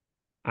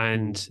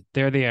 And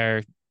there they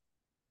are,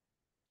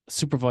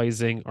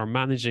 supervising or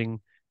managing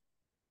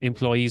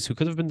employees who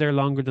could have been there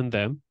longer than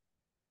them,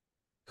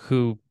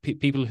 who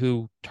people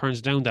who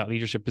turns down that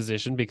leadership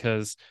position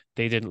because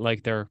they didn't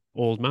like their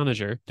old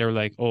manager. They're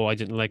like, oh, I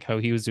didn't like how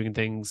he was doing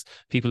things.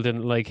 People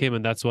didn't like him,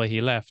 and that's why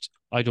he left.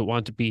 I don't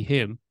want to be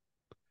him.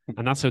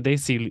 And that's how they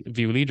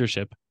view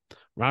leadership,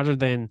 rather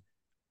than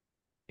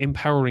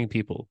empowering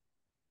people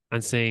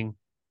and saying,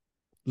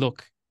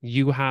 look,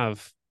 you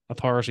have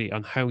authority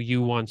on how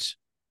you want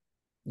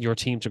your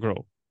team to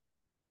grow.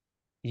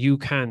 You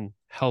can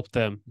help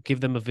them,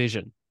 give them a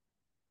vision,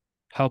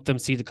 help them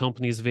see the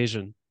company's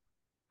vision,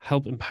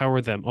 help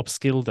empower them,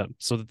 upskill them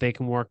so that they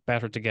can work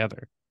better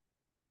together,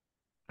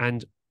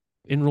 and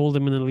enroll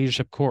them in a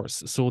leadership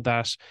course so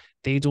that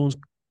they don't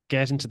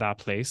get into that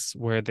place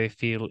where they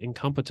feel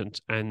incompetent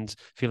and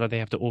feel like they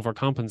have to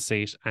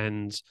overcompensate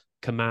and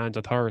command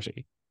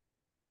authority.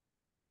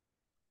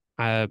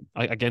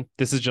 Again,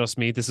 this is just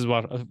me. This is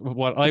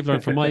what I've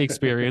learned from my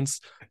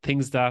experience,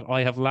 things that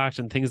I have lacked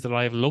and things that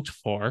I have looked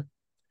for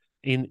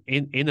in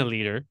a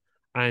leader.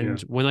 And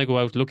when I go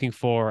out looking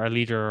for a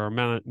leader or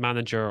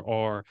manager,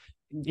 or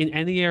in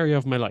any area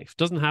of my life,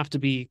 doesn't have to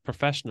be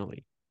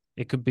professionally.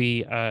 It could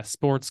be a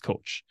sports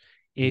coach.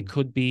 It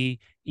could be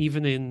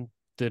even in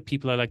the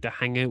people I like to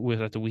hang out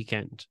with at the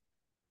weekend.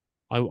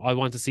 I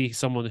want to see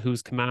someone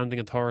who's commanding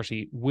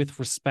authority with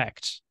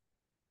respect,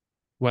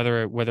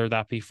 whether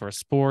that be for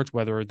sport,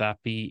 whether that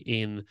be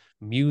in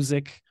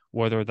music,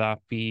 whether that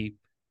be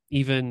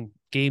even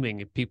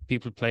gaming.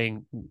 People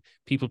playing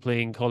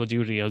Call of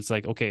Duty. I was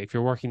like, okay, if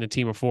you're working a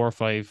team of 4 or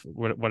 5,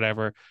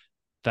 whatever,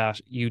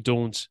 that you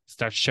don't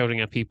start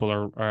shouting at people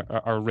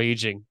or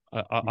raging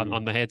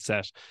on the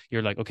headset.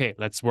 You're like, okay,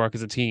 let's work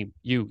as a team.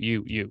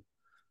 You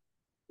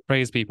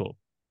praise people.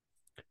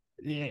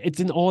 It's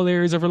in all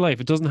areas of our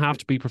life. It doesn't have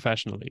to be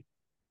professionally.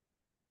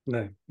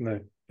 No.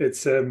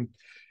 It's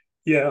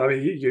yeah. I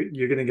mean,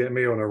 you're going to get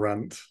me on a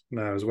rant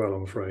now as well,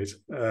 I'm afraid.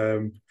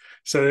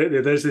 So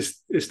there's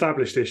this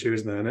established issue,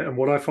 isn't there? And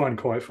what I find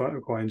quite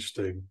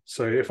interesting.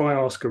 So if I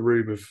ask a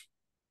room of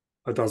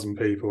a dozen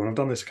people, and I've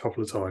done this a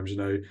couple of times,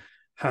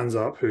 hands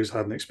up who's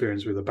had an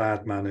experience with a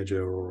bad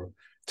manager or a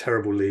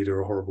terrible leader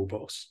or a horrible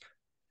boss.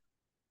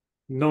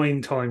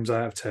 9 times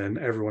out of 10,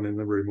 everyone in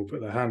the room will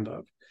put their hand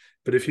up.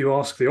 But if you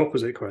ask the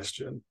opposite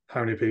question,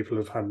 how many people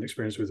have had an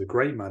experience with a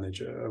great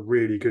manager, a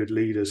really good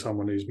leader,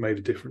 someone who's made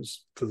a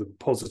difference for the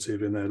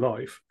positive in their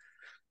life,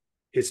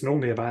 it's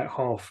normally about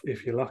half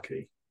if you're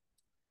lucky.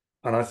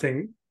 And I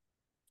think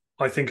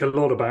a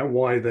lot about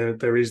why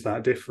there is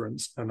that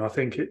difference. And I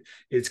think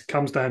it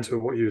comes down to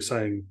what you were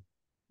saying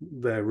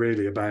there,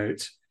 really,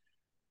 about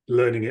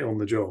learning it on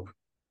the job.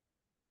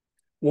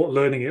 What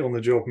learning it on the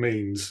job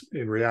means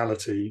in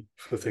reality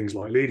for things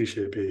like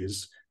leadership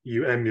is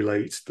you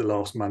emulate the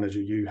last manager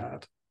you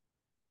had.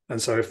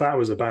 And so if that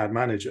was a bad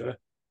manager,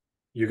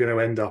 you're going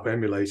to end up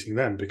emulating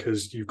them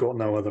because you've got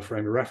no other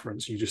frame of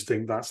reference. You just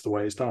think that's the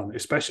way it's done,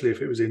 especially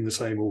if it was in the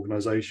same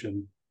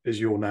organization as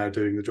you're now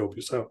doing the job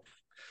yourself.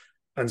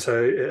 And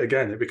so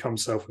again, it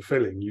becomes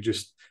self-fulfilling. You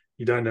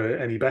don't know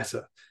it any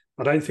better.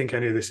 I don't think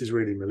any of this is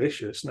really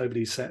malicious.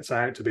 Nobody sets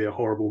out to be a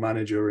horrible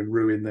manager and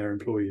ruin their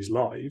employees'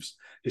 lives.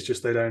 It's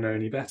just they don't know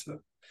any better.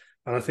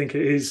 And I think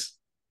it is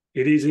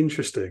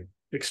interesting,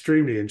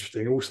 extremely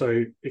interesting,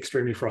 also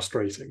extremely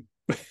frustrating.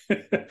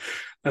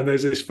 And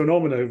there's this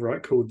phenomenon,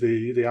 right, called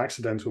the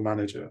accidental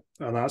manager,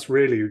 and that's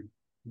really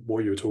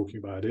what you're talking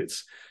about.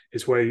 It's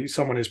where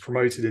someone is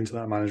promoted into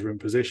that management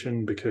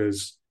position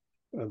because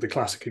the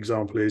classic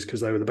example is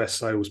because they were the best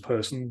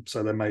salesperson,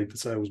 so they're made the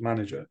sales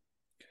manager,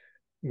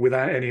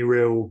 without any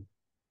real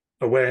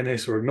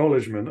awareness or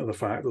acknowledgement of the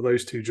fact that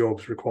those two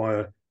jobs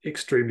require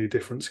extremely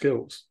different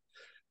skills.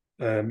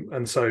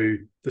 And so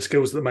the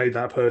skills that made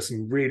that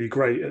person really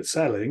great at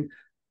selling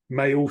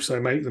may also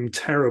make them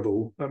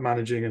terrible at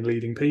managing and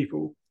leading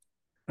people.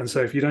 And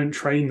so if you don't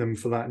train them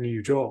for that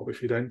new job,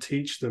 if you don't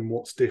teach them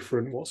what's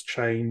different, what's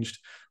changed,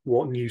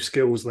 what new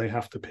skills they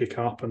have to pick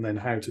up, and then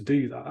how to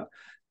do that,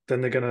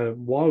 then they're going to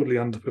wildly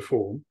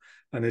underperform.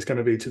 And it's going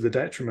to be to the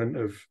detriment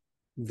of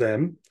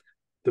them,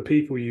 the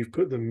people you've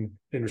put them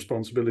in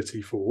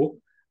responsibility for,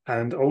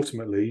 and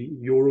ultimately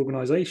your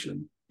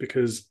organization,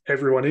 because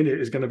everyone in it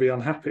is going to be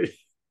unhappy.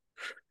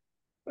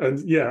 And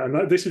yeah,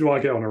 and this is why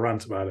I get on a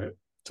rant about it,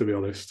 to be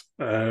honest.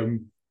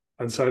 And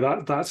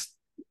so that's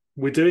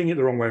we're doing it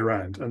the wrong way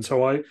around. And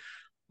so I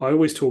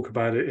always talk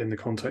about it in the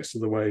context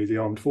of the way the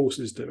armed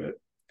forces do it.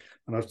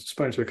 And I've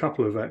spoken to a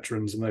couple of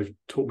veterans, and they've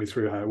talked me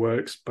through how it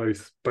works,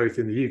 both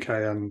in the UK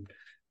and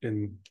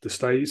in the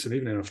States, and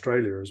even in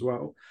Australia as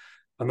well.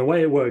 And the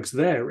way it works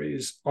there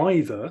is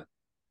either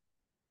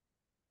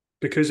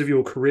because of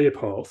your career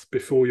path,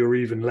 before you're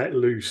even let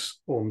loose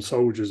on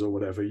soldiers or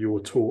whatever, you're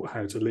taught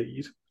how to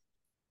lead,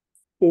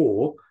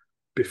 or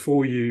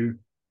before you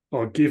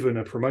are given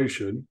a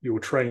promotion, you're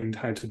trained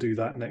how to do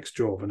that next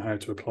job and how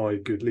to apply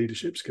good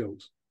leadership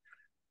skills.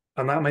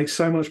 And that makes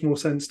so much more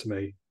sense to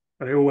me,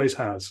 and it always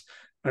has.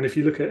 And if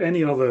you look at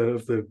any other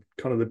of the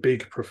kind of the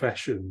big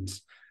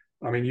professions,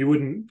 I mean, you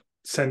wouldn't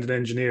send an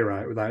engineer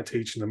out without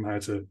teaching them how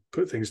to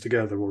put things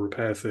together or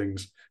repair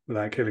things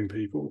without killing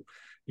people.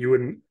 You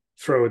wouldn't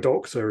throw a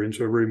doctor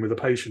into a room with a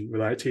patient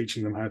without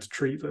teaching them how to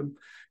treat them.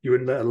 You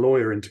wouldn't let a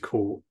lawyer into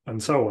court,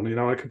 and so on.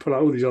 I could pull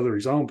out all these other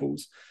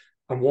examples.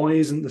 And why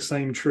isn't the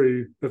same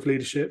true of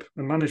leadership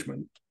and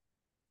management?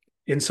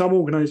 In some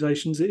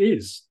organizations, it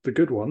is. The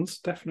good ones,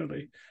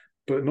 definitely,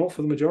 but not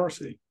for the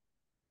majority.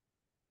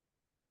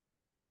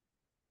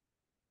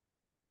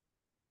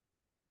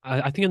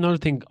 I think another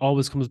thing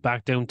always comes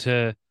back down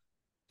to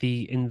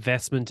the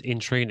investment in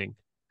training.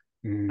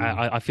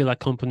 I feel like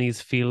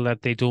companies feel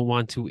that they don't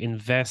want to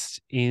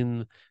invest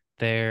in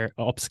their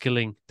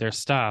upskilling their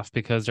staff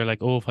because they're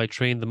like, oh, if I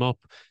train them up,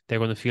 they're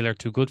going to feel they're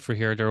too good for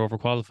here. They're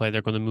overqualified.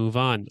 They're going to move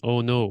on.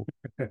 Oh, no.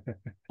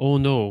 Oh,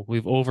 no.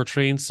 We've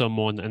overtrained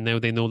someone and now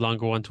they no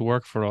longer want to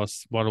work for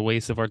us. What a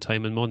waste of our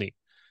time and money.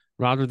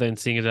 Rather than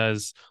seeing it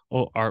as,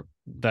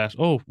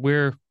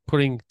 we're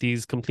putting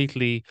these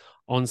completely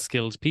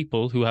unskilled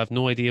people who have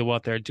no idea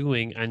what they're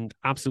doing and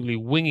absolutely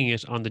winging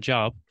it on the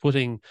job,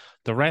 putting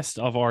the rest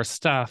of our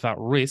staff at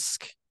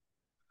risk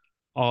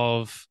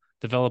of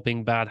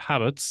developing bad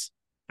habits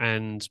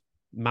and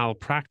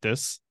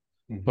malpractice.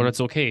 But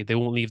it's okay. They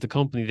won't leave the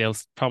company. They'll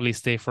probably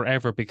stay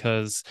forever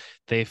because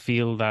they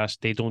feel that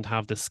they don't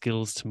have the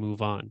skills to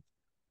move on.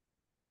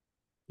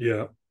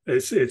 Yeah,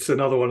 it's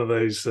another one of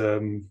those.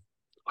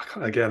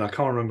 Again, I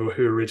can't remember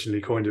who originally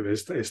coined it.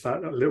 It's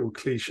that little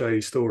cliche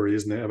story,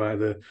 isn't it, about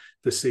the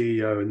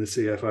CEO and the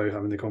CFO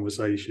having the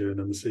conversation,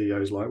 and the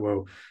CEO's like,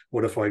 "Well,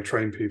 what if I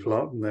train people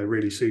up and they're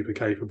really super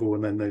capable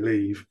and then they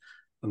leave?"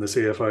 And the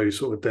CFO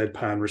sort of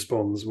deadpan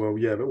responds, "Well,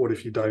 yeah, but what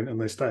if you don't and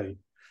they stay?"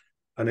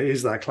 And it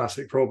is that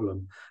classic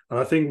problem. And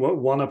I think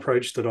one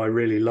approach that I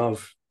really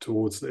love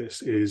towards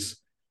this is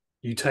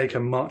you take a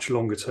much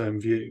longer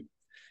term view.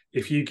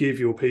 If you give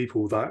your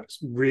people that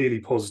really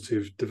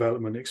positive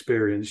development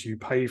experience, you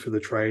pay for the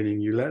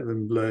training, you let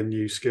them learn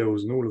new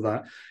skills and all of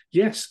that,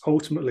 yes,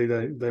 ultimately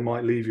they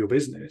might leave your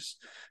business.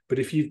 But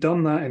if you've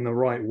done that in the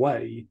right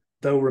way,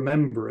 they'll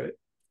remember it.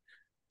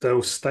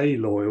 They'll stay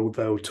loyal.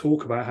 They'll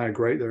talk about how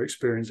great their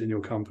experience in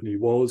your company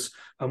was.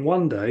 And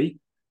one day,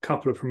 a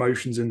couple of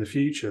promotions in the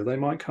future, they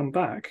might come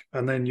back.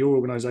 And then your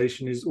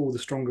organization is all the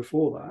stronger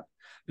for that.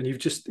 And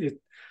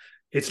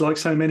it's like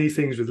so many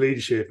things with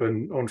leadership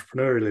and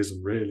entrepreneurialism,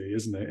 really,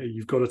 isn't it?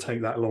 You've got to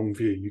take that long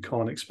view. You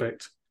can't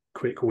expect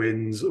quick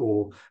wins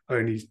or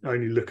only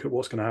look at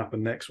what's going to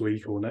happen next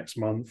week or next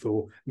month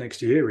or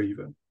next year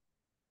even.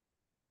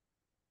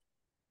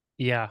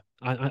 Yeah,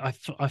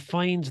 I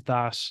find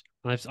that,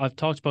 and I've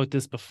talked about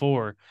this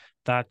before,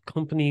 that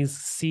companies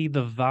see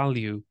the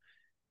value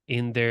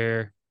in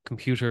their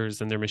computers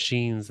and their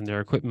machines and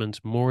their equipment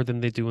more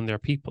than they do in their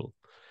people.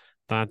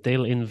 That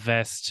they'll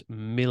invest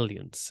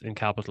millions in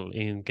capital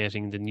in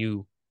getting the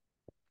new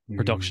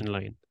production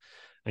line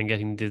and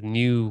getting the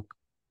new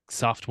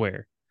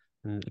software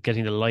and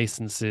getting the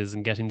licenses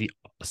and getting the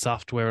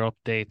software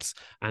updates,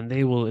 and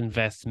they will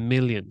invest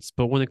millions.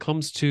 But when it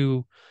comes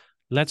to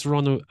let's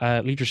run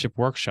a leadership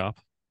workshop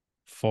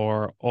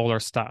for all our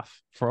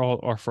staff, for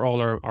all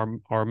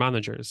our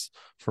managers,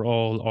 for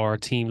all our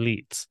team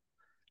leads,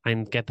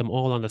 and get them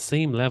all on the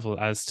same level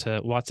as to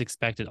what's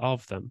expected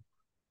of them.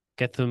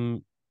 Get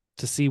them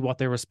to see what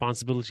their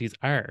responsibilities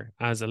are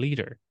as a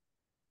leader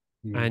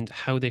Mm. and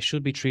how they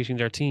should be treating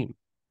their team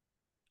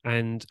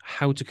and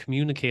how to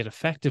communicate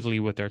effectively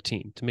with their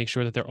team to make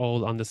sure that they're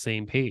all on the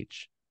same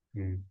page.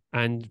 Mm.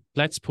 And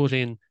let's put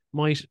in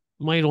might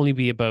only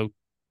be about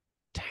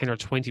 10 or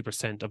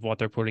 20% of what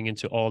they're putting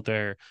into all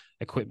their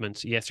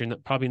equipment. Yes, you're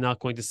probably not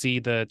going to see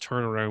the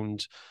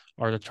turnaround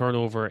or the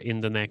turnover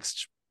in the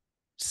next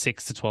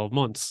 6 to 12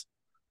 months.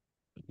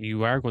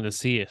 You are going to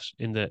see it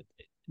in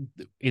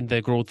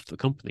the growth of the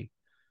company.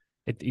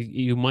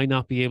 You might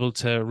not be able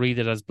to read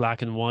it as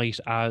black and white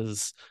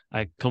as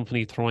a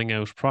company throwing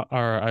out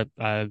or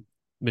a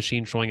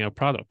machine throwing out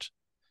product,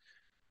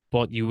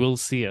 but you will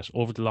see it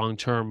over the long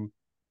term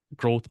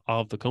growth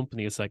of the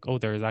company. It's like, oh,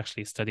 there's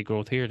actually steady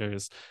growth here.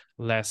 There's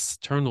less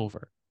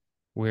turnover.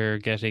 We're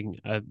getting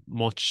a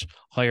much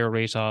higher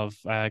rate of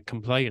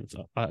compliance,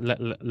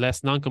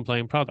 less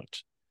non-compliant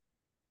product.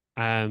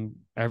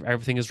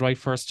 Everything is right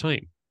first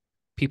time.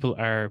 People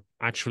are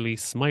actually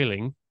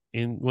smiling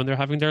in when they're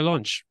having their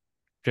lunch.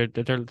 They're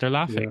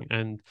laughing,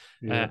 Yeah.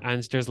 Yeah.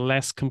 and there's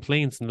less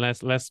complaints and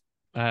less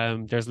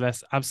there's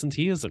less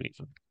absenteeism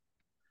even.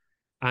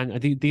 And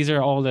these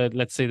are all the,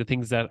 let's say, the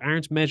things that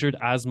aren't measured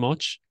as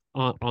much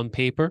on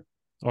paper,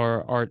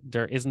 or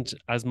there isn't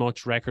as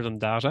much record on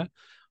data,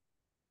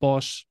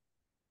 but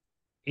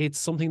it's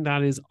something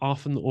that is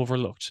often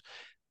overlooked.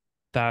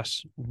 That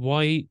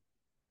why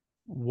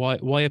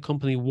a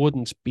company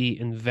wouldn't be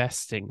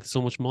investing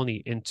so much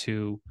money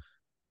into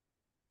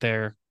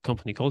their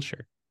company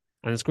culture.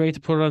 And it's great to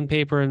put it on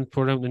paper and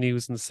put it out in the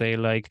news and say,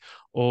 like,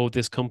 oh,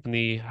 this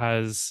company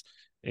has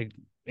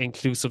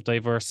inclusive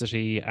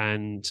diversity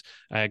and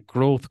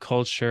growth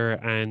culture,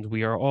 and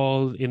we are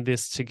all in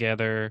this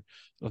together.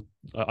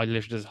 I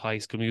literally did High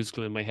School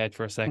Musical in my head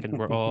for a second.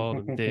 We're all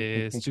in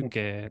this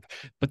together.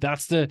 But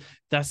that's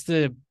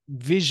the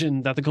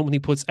vision that the company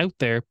puts out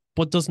there,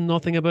 but does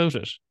nothing about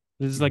it.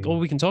 It's like, oh,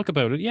 we can talk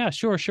about it. Yeah,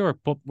 sure,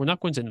 but we're not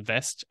going to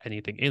invest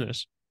anything in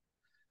it.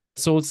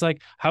 So it's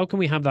like, how can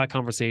we have that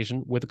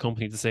conversation with a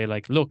company to say,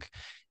 like, look,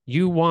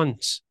 you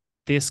want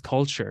this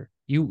culture.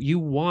 You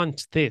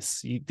want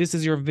this. This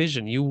is your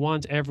vision. You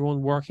want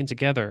everyone working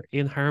together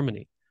in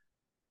harmony,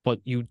 but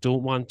you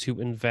don't want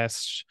to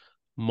invest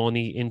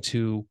money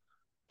into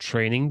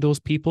training those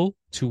people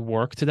to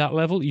work to that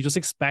level. You just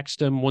expect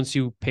them, once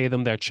you pay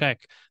them their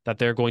check, that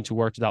they're going to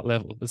work to that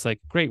level. It's like,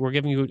 great, we're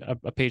giving you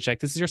a paycheck.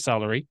 This is your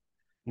salary.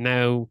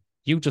 Now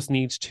you just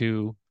need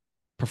to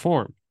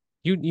perform.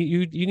 You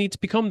need to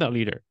become that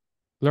leader.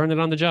 Learn it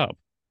on the job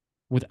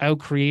without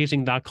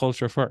creating that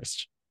culture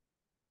first.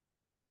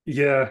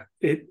 Yeah,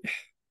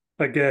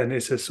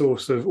 it's a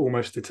source of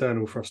almost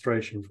eternal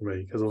frustration for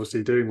me because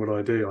obviously doing what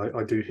I do,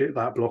 I do hit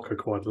that blocker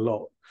quite a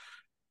lot.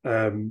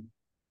 And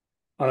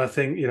I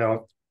think,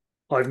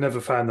 I've never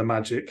found the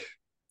magic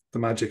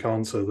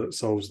answer that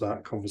solves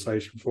that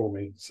conversation for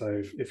me.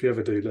 So if you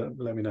ever do,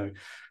 let me know.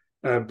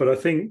 But I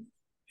think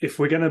if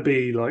we're going to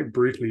be like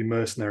brutally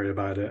mercenary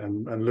about it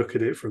and look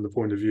at it from the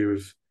point of view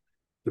of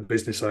the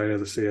business owner,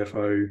 the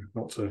CFO,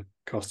 not to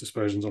cast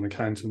aspersions on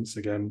accountants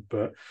again,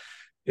 but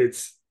it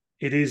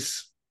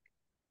is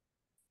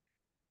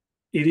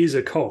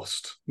a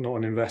cost, not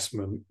an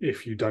investment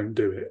if you don't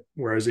do it.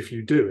 Whereas if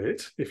you do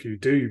it, if you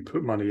do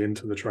put money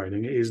into the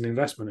training, it is an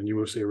investment and you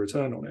will see a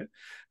return on it.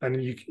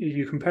 And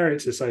you compare it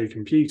to, say,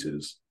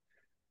 computers,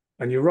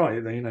 and you're right,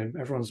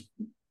 everyone's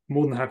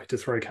more than happy to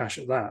throw cash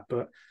at that.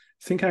 But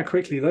think how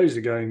quickly those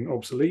are going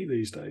obsolete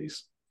these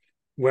days.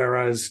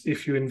 Whereas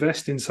if you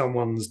invest in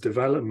someone's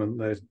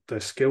development, their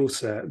skill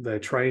set, their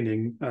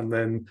training, and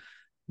then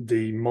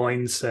the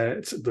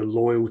mindset, the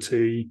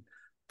loyalty,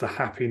 the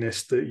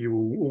happiness that you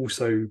will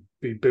also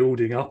be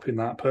building up in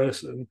that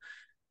person,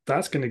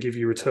 that's going to give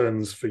you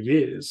returns for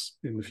years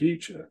in the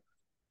future,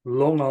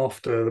 long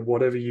after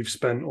whatever you've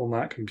spent on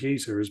that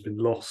computer has been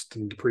lost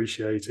and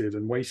depreciated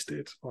and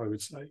wasted, I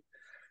would say.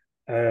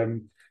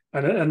 And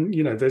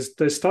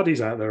there's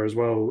studies out there as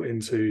well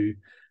into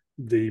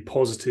the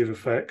positive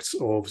effects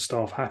of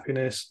staff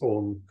happiness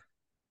on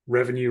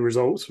revenue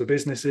results for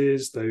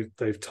businesses.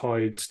 They've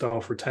tied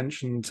staff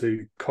retention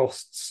to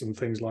costs and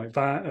things like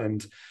that.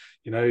 And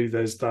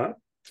there's that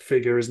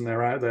figure, isn't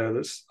there, out there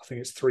that's, I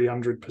think it's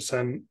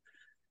 300%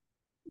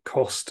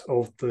 cost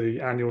of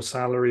the annual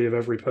salary of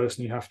every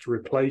person you have to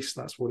replace.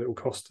 That's what it will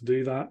cost to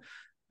do that.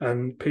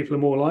 And people are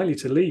more likely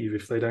to leave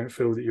if they don't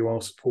feel that you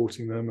are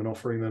supporting them and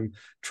offering them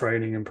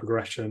training and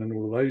progression and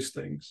all of those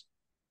things.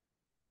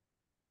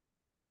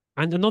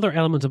 And another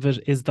element of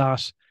it is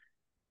that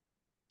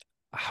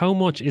how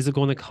much is it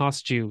going to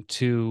cost you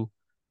to,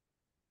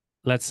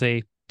 let's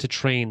say, to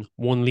train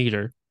one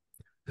leader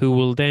who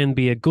will then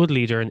be a good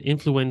leader and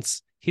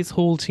influence his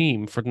whole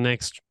team for the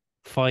next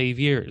 5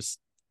 years?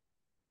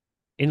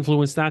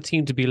 Influence that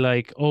team to be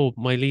like, oh,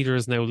 my leader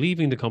is now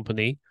leaving the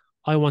company.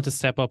 I want to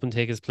step up and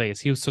take his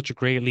place. He was such a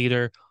great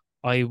leader.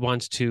 I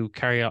want to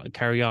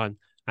carry on.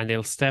 And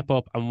they'll step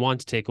up and want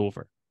to take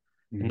over.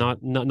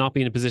 Mm. Not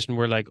be in a position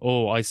where like,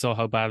 oh, I saw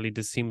how badly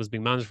this team was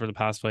being managed for the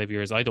past 5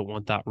 years. I don't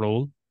want that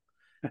role.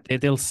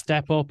 They'll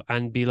step up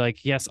and be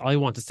like, yes, I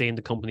want to stay in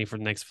the company for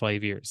the next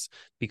 5 years.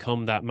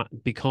 Become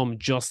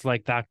just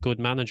like that good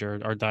manager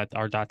or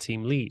that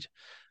team lead,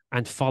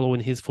 and follow in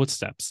his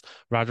footsteps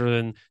rather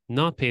than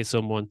not pay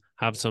someone,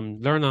 have some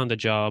learn on the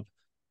job,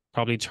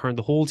 probably turn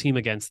the whole team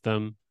against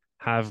them,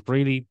 have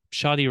really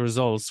shoddy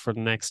results for the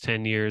next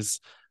 10 years,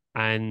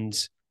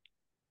 and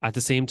at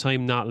the same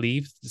time not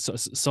leave. So,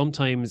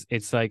 sometimes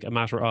it's like a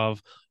matter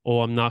of,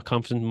 oh, I'm not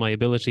confident in my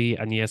ability,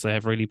 and yes, I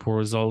have really poor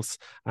results,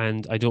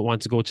 and I don't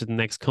want to go to the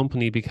next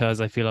company because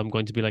I feel I'm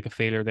going to be like a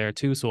failure there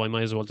too, so I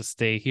might as well just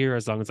stay here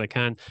as long as I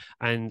can.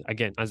 And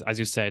again, as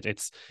you said,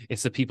 it's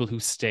the people who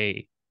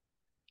stay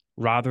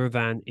rather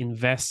than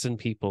invest in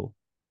people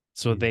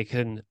so Mm. they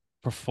can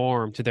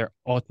perform to their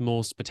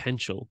utmost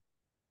potential.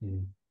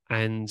 Mm.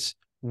 And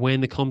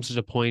when it comes to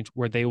the point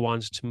where they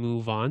want to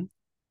move on,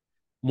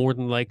 more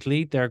than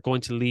likely they're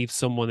going to leave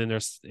someone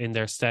in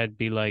their stead,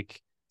 be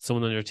like,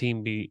 someone on their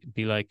team be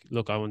like,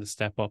 look, I want to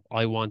step up,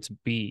 I want to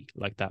be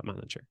like that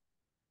manager.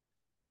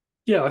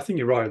 Yeah, I think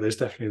you're right. There's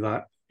definitely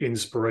that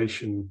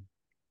inspiration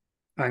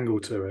angle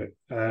to it.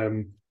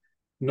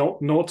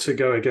 Not to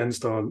go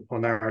against our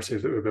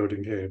narrative that we're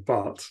building here,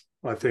 but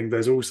I think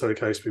there's also a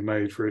case to be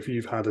made for if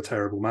you've had a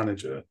terrible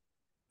manager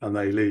and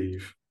they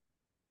leave.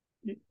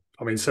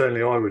 I mean,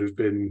 certainly I would have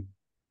been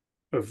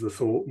of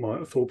the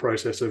my thought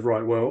process of,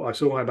 right, well, I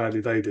saw how badly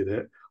they did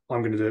it.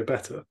 I'm going to do it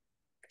better.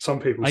 Some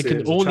people I see it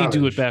can as a only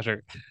do it challenge.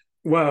 better.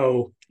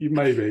 Well, you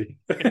maybe,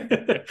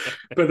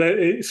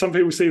 but some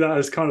people see that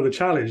as kind of the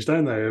challenge,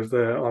 don't they? Of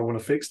the I want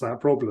to fix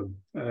that problem.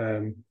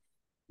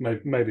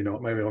 Maybe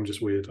not. Maybe I'm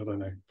just weird. I don't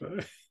know.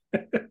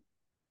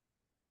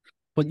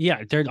 But But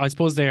yeah, there, I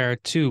suppose there are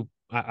two,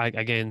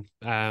 again,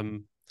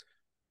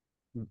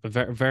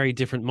 very, very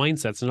different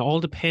mindsets, and it all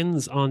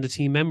depends on the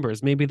team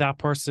members. Maybe that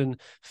person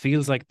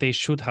feels like they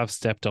should have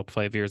stepped up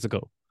 5 years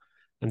ago,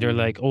 and they're mm,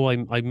 like, oh,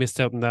 I missed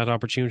out on that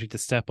opportunity to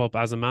step up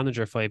as a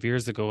manager 5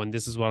 years ago, and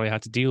this is what I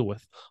had to deal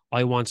with.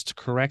 I want to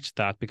correct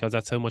that because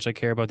that's how much I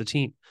care about the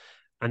team.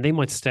 And they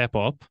might step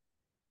up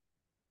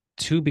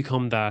to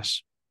become that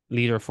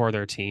leader for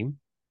their team,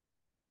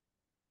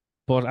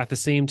 but at the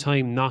same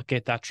time not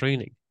get that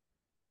training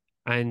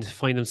and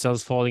find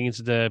themselves falling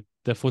into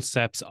the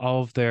footsteps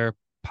of their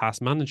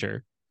past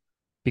manager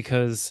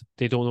because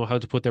they don't know how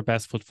to put their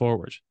best foot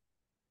forward,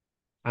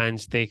 and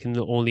they can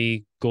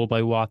only go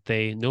by what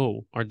they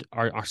know,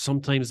 or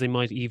sometimes they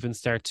might even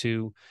start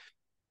to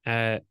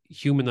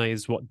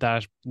humanize what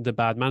that the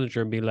bad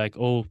manager and be like,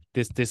 oh,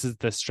 this is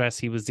the stress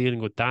he was dealing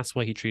with, that's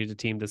why he treated the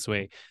team this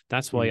way,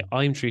 that's why mm.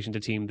 I'm treating the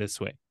team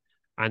this way.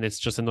 And it's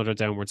just another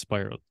downward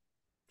spiral.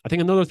 I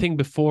think another thing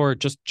before,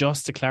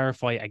 just to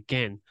clarify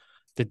again,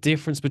 the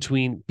difference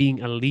between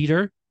being a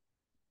leader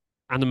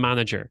and a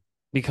manager,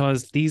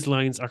 because these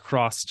lines are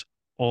crossed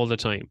all the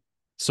time.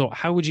 So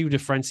how would you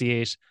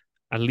differentiate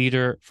a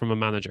leader from a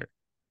manager?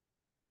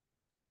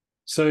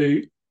 So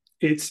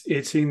it's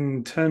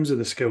in terms of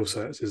the skill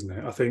sets, isn't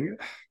it? I think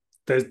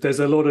there's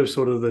a lot of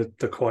sort of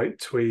the quite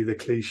the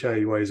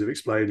cliche ways of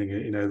explaining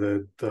it. You know,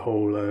 the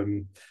whole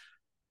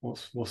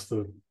what's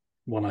the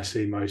one I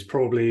see most?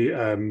 Probably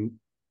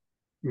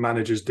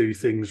managers do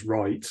things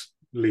right,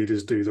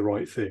 leaders do the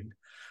right thing,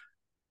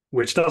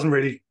 which doesn't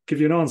really give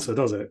you an answer,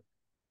 does it?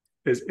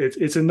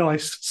 It's a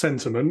nice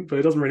sentiment, but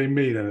it doesn't really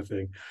mean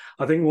anything.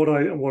 I think what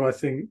I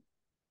think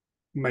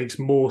makes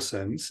more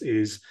sense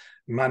is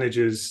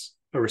managers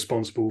are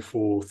responsible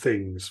for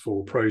things,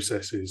 for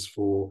processes,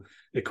 for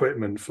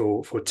equipment,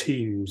 for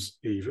teams.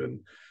 Even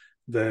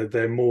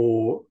they're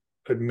more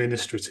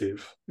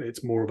administrative.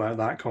 It's more about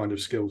that kind of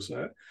skill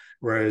set,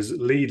 whereas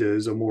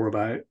leaders are more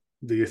about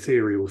the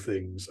ethereal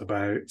things,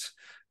 about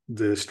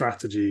the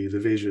strategy, the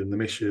vision, the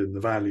mission, the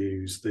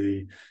values,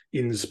 the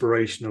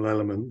inspirational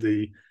element,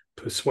 the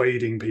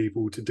persuading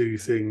people to do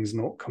things,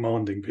 not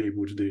commanding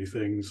people to do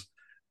things.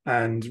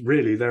 And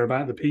really, they're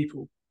about the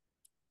people.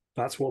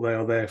 That's what they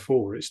are there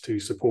for. It's to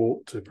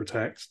support, to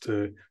protect,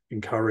 to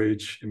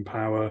encourage,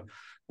 empower,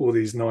 all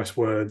these nice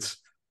words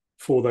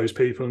for those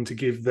people, and to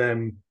give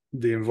them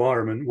the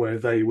environment where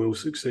they will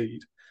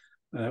succeed.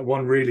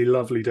 One really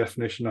lovely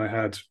definition I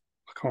had,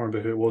 I can't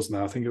remember who it was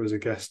now, I think it was a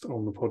guest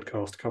on the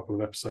podcast a couple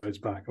of episodes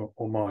back,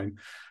 or mine,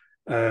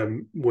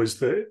 was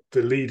that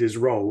the leader's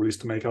role is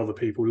to make other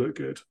people look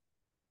good.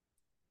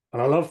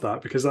 And I love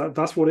that because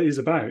that's what it is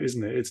about,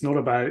 isn't it? It's not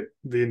about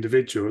the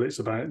individual, it's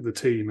about the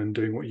team and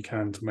doing what you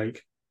can to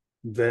make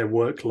their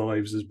work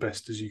lives as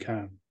best as you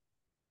can.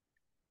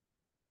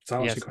 Does that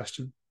answer Yes, your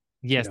question?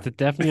 yes, Yeah. that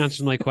definitely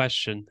answers my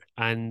question.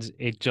 And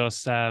it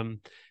just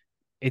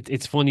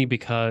it's funny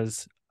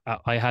because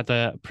I had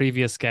a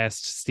previous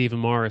guest, Stephen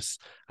Morris,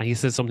 and he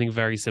said something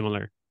very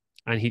similar,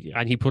 and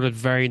he put it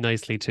very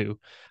nicely too.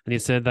 And he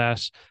said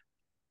that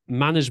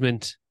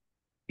management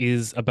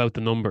is about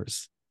the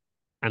numbers,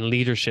 and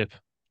leadership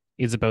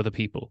is about the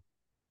people.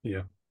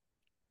 Yeah.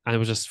 And it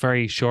was just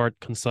very short,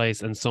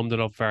 concise, and summed it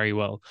up very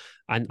well.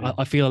 And Yeah.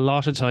 I feel a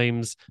lot of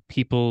times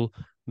people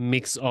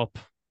mix up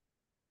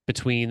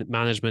between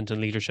management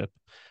and leadership.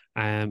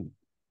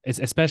 It's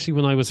especially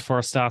when I was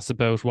first asked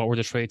about what were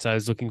the traits I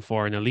was looking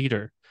for in a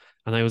leader.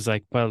 And I was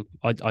like, well,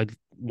 I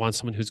want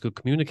someone who's a good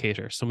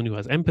communicator, someone who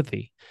has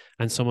empathy,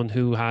 and someone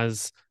who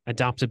has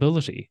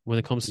adaptability when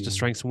it comes to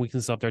strengths and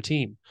weaknesses of their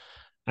team.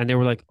 And they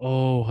were like,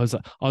 "Oh,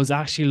 I was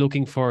actually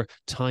looking for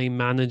time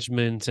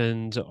management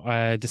and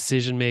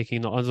decision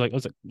making." I was like,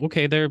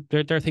 okay, there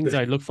are things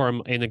I look for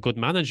in a good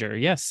manager.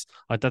 Yes,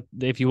 that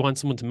if you want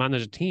someone to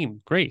manage a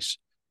team, great.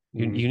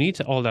 You need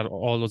to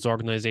all those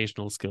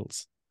organizational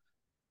skills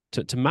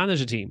to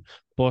manage a team.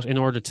 But in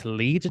order to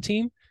lead a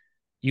team,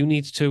 you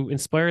need to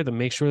inspire them,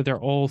 make sure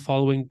they're all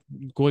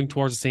going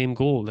towards the same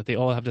goal, that they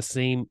all have the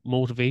same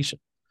motivation.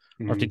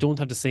 Or if they don't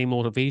have the same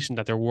motivation,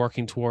 that they're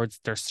working towards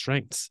their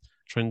strengths,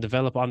 trying to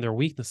develop on their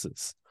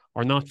weaknesses,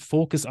 or not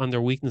focus on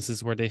their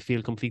weaknesses where they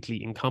feel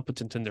completely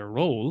incompetent in their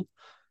role,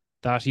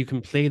 that you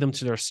can play them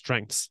to their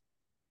strengths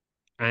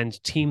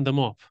and team them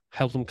up,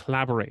 help them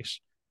collaborate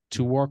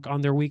to work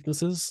on their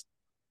weaknesses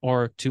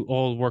or to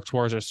all work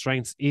towards their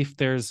strengths. If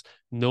there's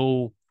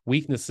no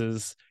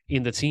weaknesses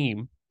in the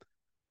team,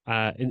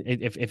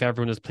 if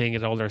everyone is playing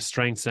at all their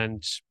strengths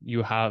and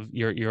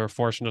you're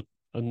fortunate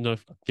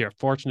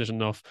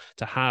enough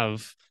to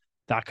have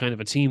that kind of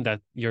a team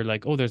that you're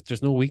like, oh,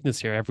 there's no weakness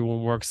here,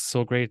 everyone works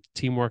so great,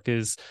 teamwork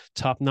is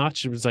top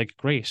notch. It was like,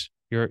 great,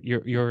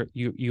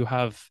 you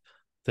have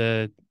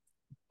the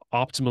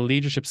optimal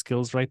leadership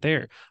skills right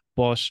there.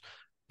 But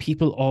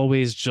people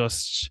always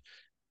just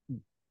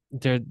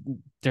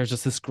there's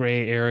just this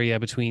gray area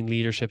between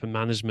leadership and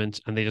management,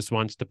 and they just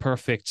want the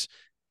perfect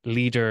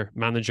leader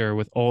manager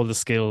with all the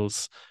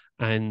skills,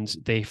 and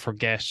they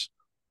forget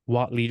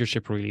what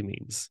leadership really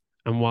means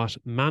and what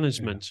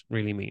management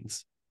really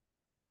means.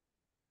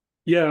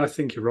 Yeah, I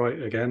think you're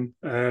right again.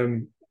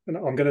 And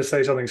I'm going to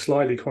say something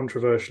slightly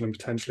controversial and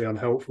potentially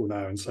unhelpful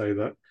now and say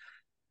that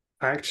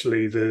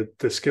actually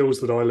the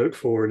skills that I look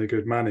for in a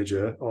good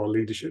manager are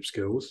leadership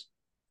skills,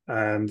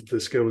 and the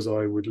skills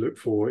I would look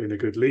for in a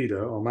good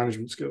leader are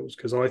management skills,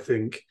 because I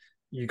think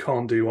you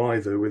can't do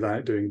either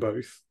without doing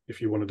both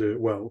if you want to do it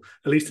well,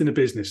 at least in a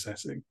business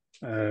setting.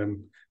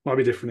 Might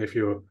be different if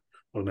you're, I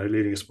don't know,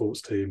 leading a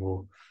sports team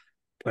or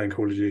playing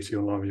Call of Duty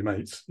online with your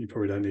mates. You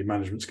probably don't need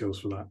management skills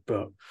for that.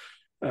 But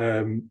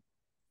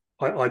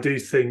I do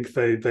think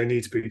they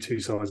need to be two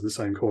sides of the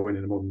same coin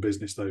in a modern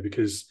business, though,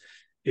 because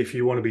if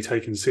you want to be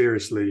taken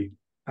seriously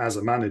as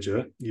a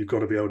manager, you've got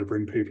to be able to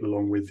bring people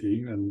along with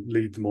you and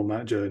lead them on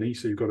that journey.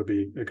 So you've got to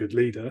be a good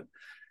leader.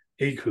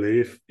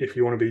 Equally, if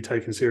you want to be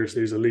taken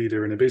seriously as a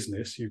leader in a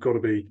business, you've got to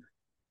be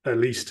at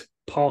least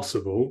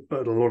passable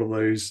at a lot of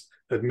those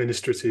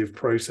administrative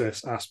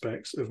process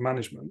aspects of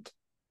management.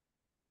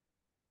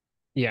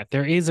 Yeah,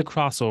 there is a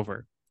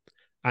crossover,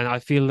 and I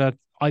feel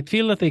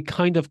that they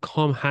kind of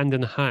come hand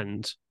in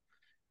hand.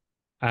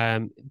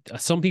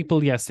 Some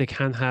people, yes, they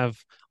can have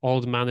all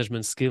the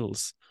management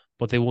skills,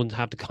 but they wouldn't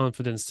have the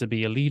confidence to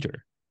be a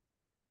leader.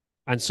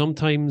 And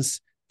sometimes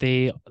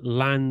they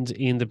land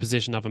in the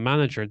position of a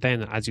manager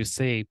then, as you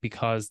say,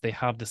 because they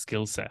have the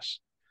skill set.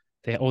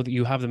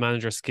 You have the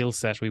manager skill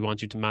set. We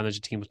want you to manage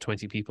a team of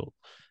 20 people.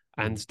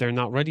 And they're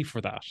not ready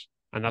for that.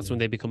 And that's when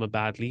they become a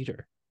bad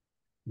leader,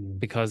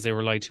 because they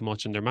rely too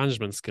much on their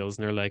management skills.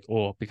 And they're like,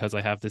 oh, because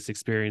I have this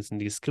experience and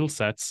these skill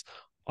sets,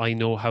 I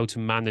know how to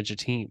manage a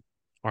team,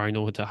 or I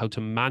know how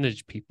to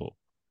manage people.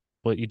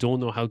 But you don't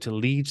know how to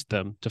lead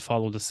them to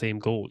follow the same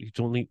goal. You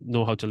don't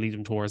know how to lead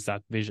them towards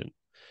that vision.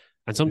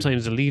 And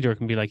sometimes a leader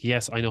can be like,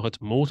 yes, I know how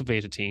to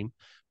motivate a team,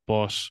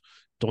 but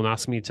don't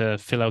ask me to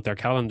fill out their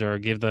calendar or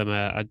give them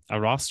a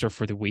roster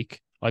for the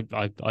week.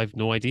 I've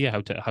no idea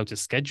how to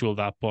schedule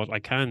that, but I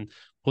can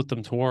put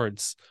them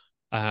towards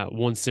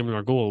one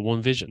similar goal,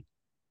 one vision.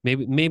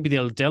 Maybe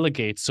they'll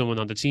delegate someone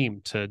on the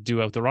team to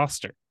do out the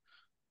roster,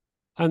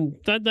 and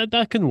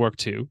that can work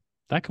too.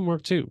 That can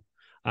work too.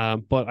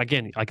 But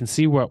again, I can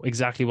see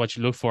exactly what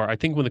you look for. I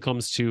think when it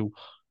comes to,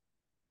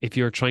 if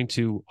you're trying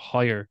to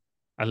hire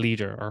a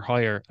leader or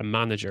hire a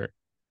manager,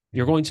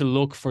 you're going to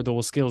look for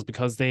those skills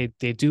because they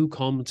do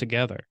come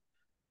together.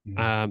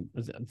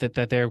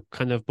 That they're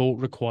kind of both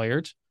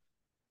required.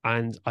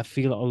 And I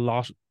feel a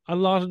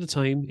lot of the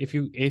time, if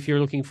you're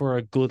looking for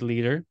a good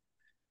leader,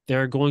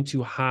 they're going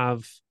to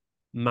have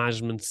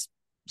management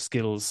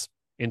skills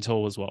in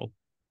tow as well.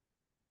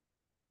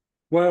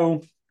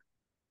 Well,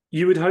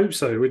 you would hope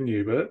so, wouldn't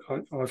you? But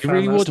I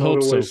found that's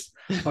not always.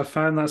 I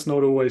found that's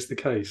not always the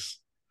case.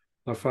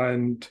 I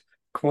find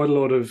quite a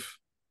lot of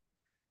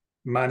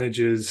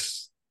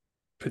managers,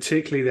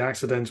 particularly the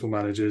accidental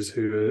managers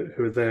who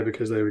are there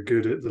because they were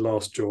good at the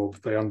last job.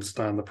 They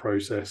understand the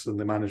process and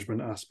the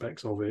management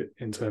aspects of it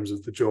in terms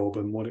of the job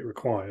and what it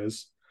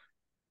requires.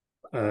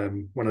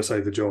 When I say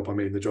the job, I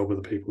mean the job of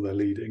the people they're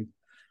leading.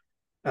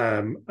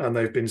 And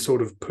they've been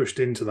sort of pushed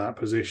into that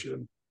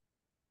position,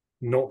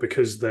 not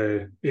because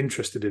they're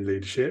interested in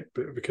leadership,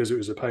 but because it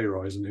was a pay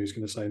rise, and who's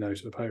going to say no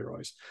to a pay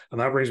rise? And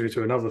that brings me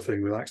to another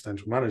thing with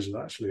accidental managers,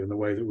 actually, and the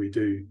way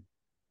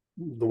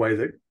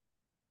that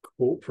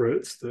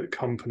corporates, that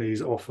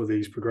companies offer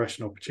these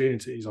progression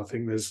opportunities. I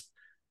think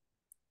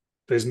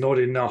there's not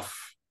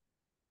enough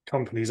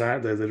companies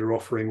out there that are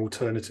offering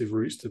alternative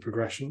routes to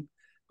progression.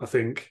 I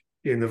think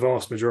in the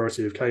vast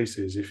majority of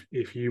cases,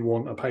 if you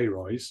want a pay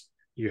rise,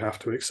 you have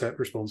to accept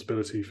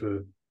responsibility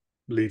for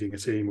leading a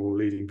team or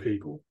leading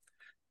people.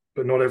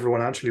 But not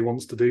everyone actually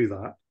wants to do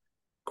that.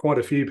 Quite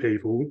a few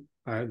people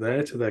out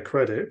there, to their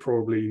credit,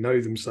 probably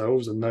know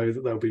themselves and know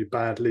that they'll be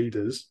bad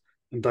leaders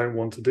and don't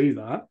want to do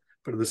that.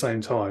 But at the same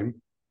time,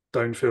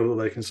 don't feel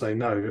that they can say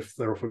no if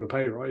they're offered a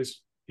pay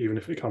rise, even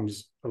if it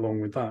comes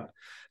along with that.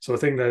 So I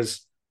think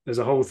there's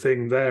a whole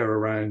thing there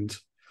around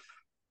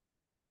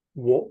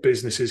what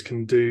businesses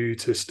can do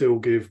to still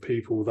give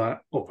people that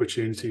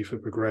opportunity for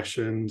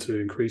progression, to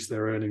increase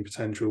their earning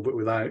potential, but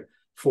without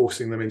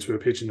forcing them into a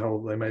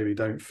pigeonhole that they maybe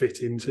don't fit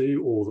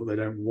into or that they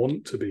don't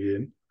want to be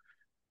in.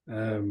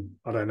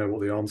 I don't know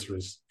what the answer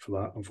is for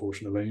that,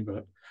 unfortunately,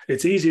 but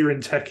it's easier in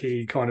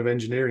techie kind of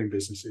engineering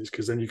businesses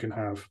because then you can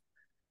have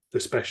the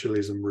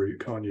specialism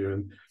route, can't you?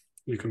 And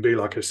you can be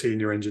like a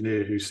senior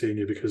engineer who's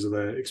senior because of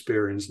their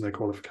experience and their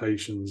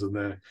qualifications and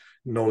their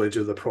knowledge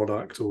of the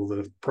product or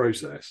the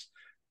process.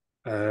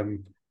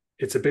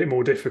 It's a bit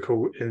more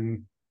difficult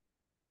in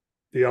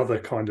the other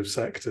kind of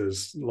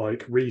sectors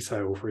like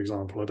retail, for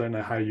example. I don't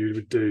know how you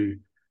would do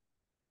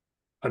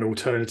an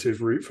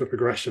alternative route for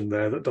progression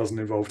there that doesn't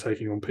involve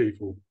taking on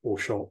people or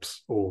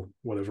shops or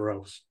whatever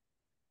else.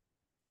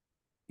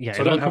 Yeah, So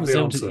I it all don't have comes the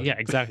down to, answer. yeah,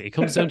 exactly. It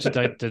comes down to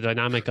the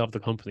dynamic of the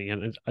company,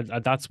 and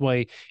that's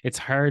why it's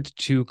hard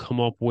to come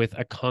up with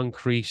a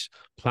concrete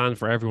plan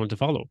for everyone to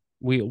follow.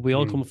 We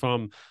all come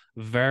from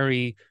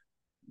very,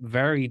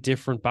 very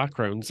different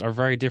backgrounds or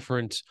very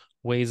different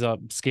ways of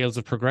scales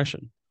of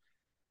progression.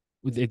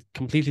 It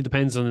completely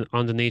depends on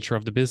the nature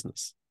of the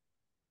business.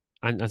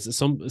 And as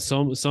some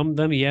of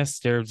them, yes,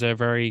 there's a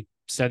very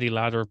steady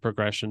ladder of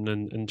progression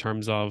in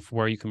terms of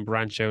where you can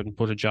branch out and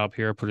put a job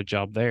here, put a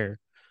job there.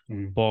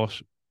 But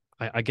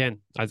again,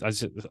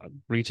 as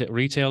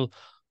retail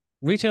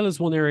is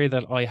one area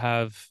that I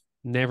have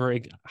never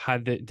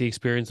had the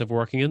experience of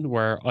working in,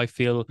 where I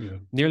feel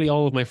nearly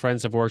all of my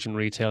friends have worked in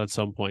retail at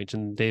some point,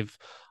 and they've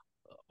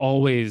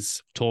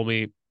always told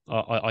me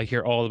I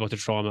hear all about the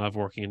trauma of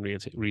working in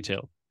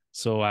retail.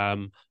 So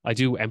I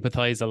do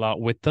empathize a lot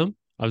with them.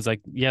 I was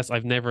like, yes,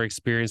 I've never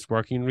experienced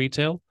working in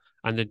retail,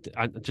 and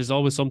there's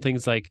always some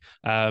things like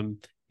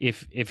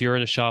if you're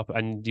in a shop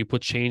and you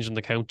put change on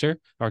the counter,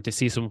 or they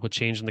see someone put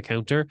change on the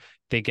counter,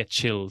 they get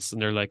chills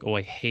and they're like, oh,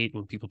 I hate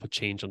when people put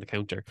change on the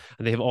counter.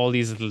 And they have all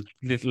these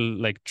little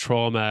like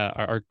trauma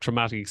or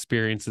traumatic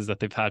experiences that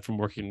they've had from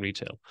working in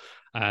retail.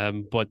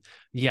 But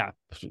yeah,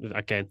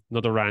 again,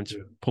 another rant.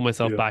 Put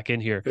myself back in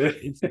here.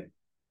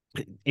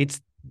 It's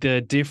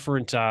the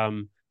different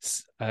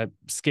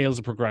scales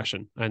of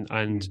progression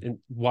and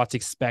what's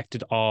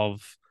expected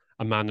of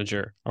a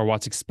manager or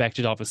what's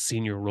expected of a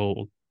senior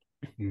role.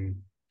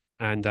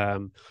 And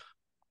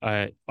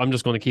I'm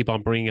just going to keep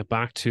on bringing it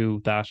back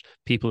to that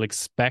people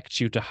expect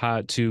you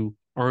to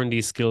earn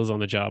these skills on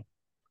the job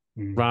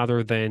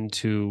rather than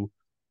to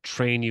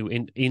train you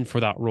in for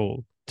that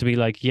role. To be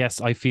like, yes,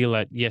 I feel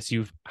that, yes,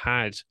 you've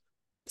had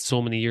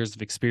so many years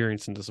of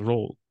experience in this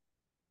role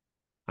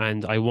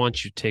and I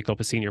want you to take up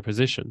a senior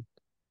position.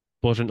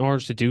 But in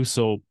order to do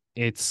so,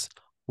 it's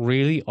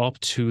really up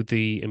to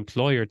the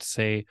employer to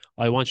say,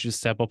 I want you to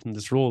step up in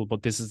this role,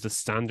 but this is the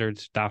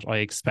standard that I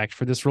expect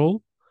for this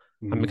role.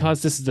 And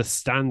because this is the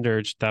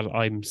standard that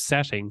I'm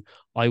setting,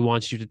 I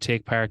want you to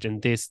take part in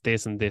this,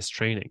 and this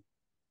training.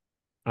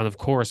 And of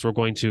course, we're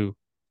going to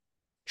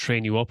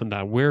train you up in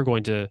that. We're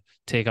going to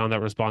take on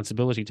that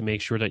responsibility to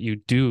make sure that you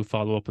do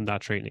follow up in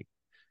that training.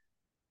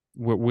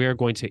 We're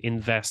going to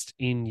invest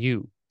in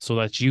you so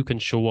that you can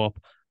show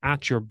up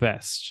at your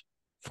best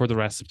for the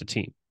rest of the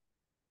team.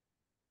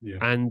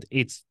 And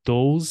it's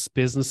those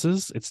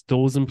businesses, it's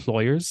those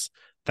employers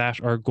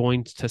that are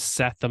going to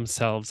set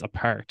themselves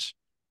apart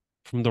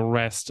from the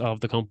rest of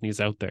the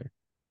companies out there.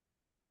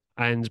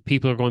 And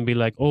people are going to be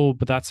like, oh,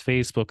 but that's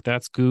Facebook,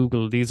 that's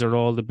Google, these are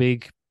all the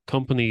big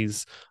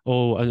companies.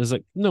 Oh, and it's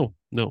like, no,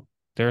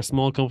 there are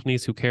small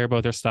companies who care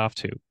about their staff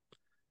too.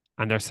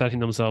 And they're setting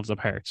themselves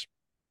apart.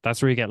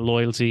 That's where you get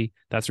loyalty.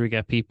 That's where you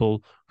get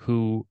people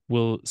who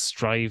will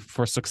strive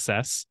for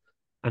success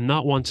and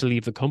not want to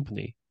leave the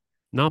company.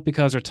 Not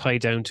because they're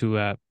tied down to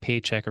a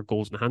paycheck or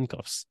golden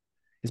handcuffs.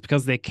 It's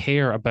because they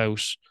care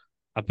about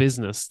a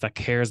business that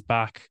cares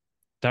back,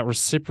 that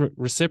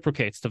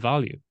reciprocates the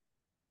value.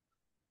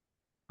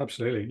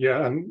 Absolutely.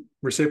 Yeah. And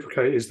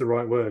reciprocate is the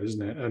right word,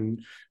 isn't it? And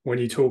when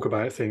you talk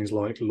about things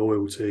like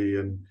loyalty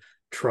and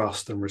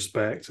trust and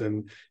respect,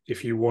 and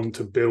if you want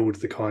to build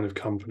the kind of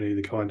company,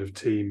 the kind of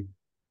team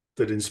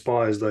that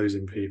inspires those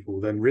in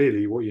people, then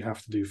really what you have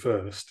to do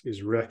first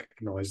is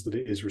recognize that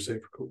it is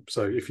reciprocal.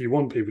 So if you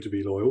want people to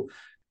be loyal,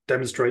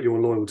 demonstrate you're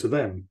loyal to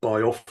them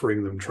by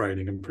offering them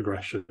training and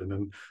progression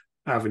and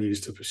avenues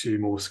to pursue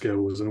more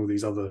skills and all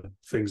these other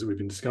things that we've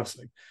been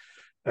discussing.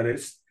 And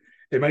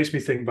it makes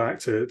me think back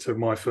to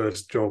my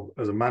first job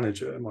as a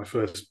manager, my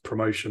first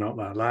promotion up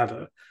that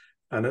ladder.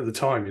 And at the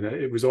time,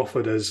 it was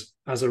offered as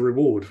a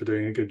reward for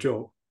doing a good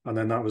job. And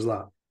then that was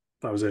that.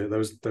 That was it. There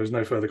was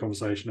no further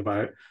conversation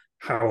about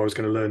how I was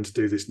going to learn to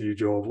do this new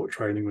job, what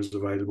training was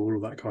available, all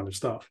that kind of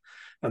stuff.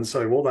 And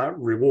so what that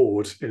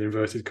reward, in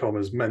inverted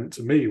commas, meant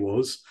to me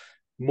was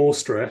more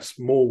stress,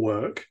 more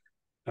work,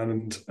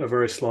 and a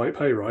very slight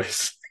pay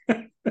rise.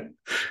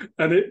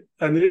 and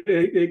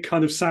it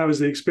kind of sours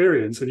the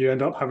experience, and you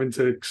end up having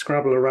to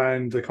scrabble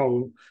around the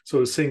whole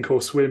sort of sink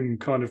or swim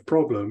kind of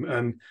problem.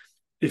 And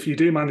if you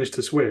do manage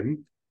to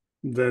swim,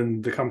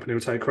 then the company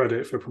will take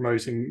credit for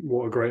promoting,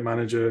 what a great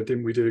manager,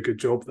 didn't we do a good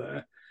job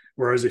there?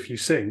 Whereas if you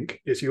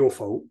sink, it's your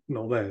fault,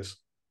 not theirs.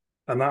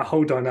 And that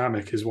whole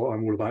dynamic is what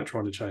I'm all about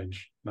trying to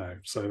change now.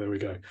 So there we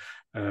go.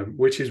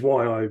 Which is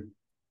why I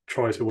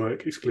try to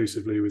work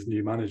exclusively with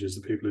new managers,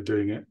 the people who are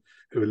doing it,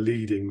 who are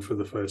leading for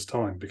the first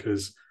time,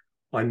 because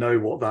I know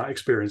what that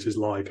experience is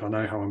like. I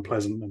know how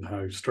unpleasant and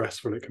how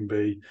stressful it can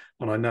be.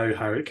 And I know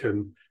how it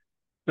can,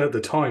 at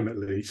the time at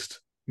least,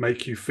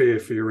 make you fear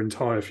for your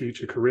entire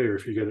future career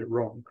if you get it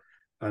wrong.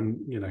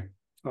 And,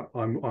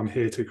 I'm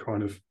here to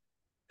kind of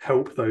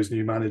help those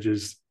new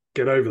managers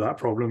get over that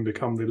problem,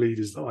 become the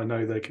leaders that I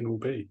know they can all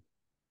be.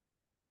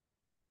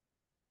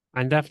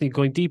 And definitely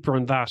going deeper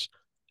on that,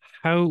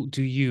 how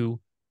do you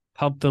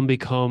help them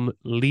become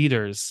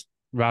leaders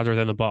rather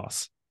than a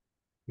boss?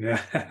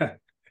 Yeah.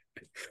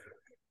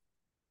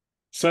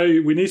 So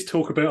we need to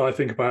talk a bit, I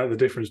think, about the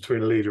difference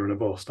between a leader and a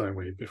boss, don't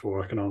we,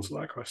 before I can answer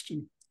that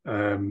question.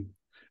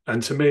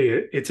 And to me,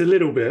 it's a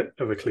little bit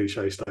of a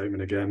cliche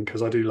statement again,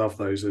 because I do love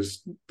those,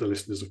 as the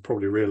listeners have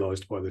probably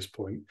realised by this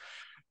point.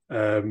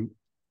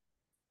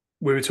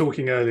 We were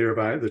talking earlier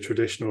about the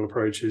traditional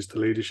approaches to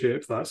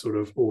leadership, that sort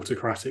of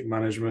autocratic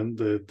management,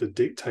 the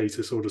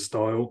dictator sort of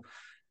style.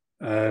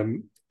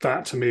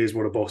 That to me is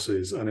what a boss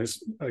is. And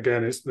it's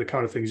the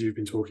kind of things you've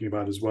been talking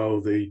about as well.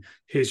 The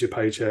here's your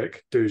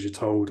paycheck, do as you're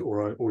told,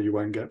 or you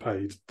won't get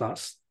paid.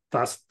 That's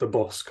the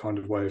boss kind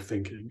of way of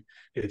thinking.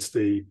 It's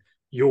the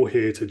you're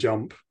here to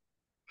jump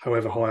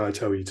however high I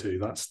tell you to.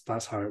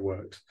 That's how it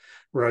works.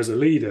 Whereas a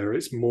leader,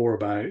 it's more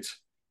about,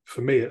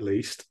 for me at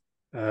least,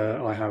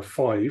 I have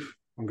 5.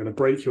 I'm going to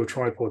break your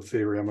tripod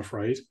theory, I'm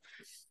afraid.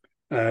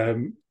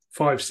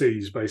 5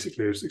 C's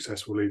basically of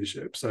successful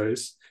leadership. So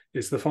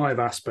it's the 5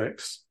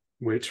 aspects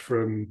which,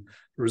 from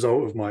the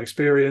result of my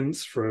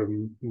experience,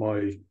 from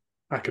my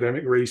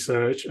academic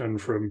research, and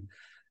from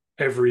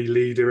every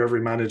leader,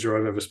 every manager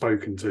I've ever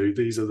spoken to,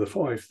 these are the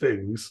 5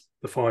 things,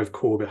 the 5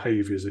 core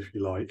behaviors, if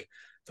you like,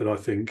 that I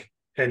think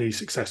any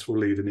successful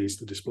leader needs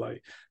to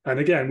display. And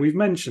again, we've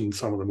mentioned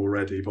some of them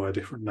already by a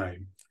different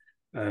name.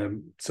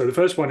 So the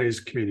first one is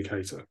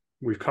communicator.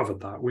 We've covered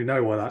that. We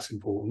know why that's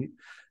important.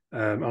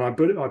 And I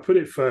put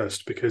it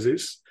first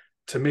because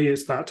to me,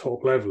 it's that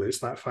top level. It's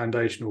that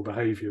foundational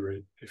behavior,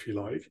 if you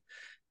like.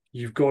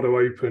 You've got to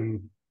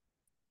open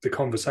the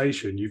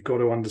conversation. You've got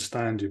to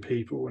understand your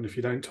people. And if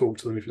you don't talk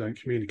to them, if you don't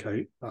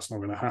communicate, that's not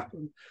going to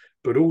happen.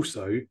 But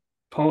also,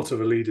 part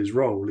of a leader's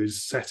role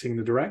is setting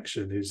the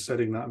direction, is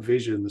setting that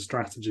vision, the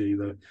strategy,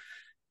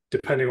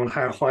 depending on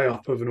how high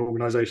up of an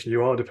organization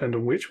you are,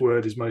 depending on which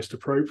word is most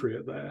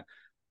appropriate there.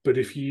 But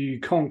if you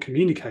can't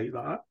communicate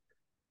that,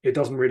 it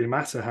doesn't really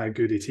matter how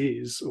good it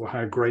is or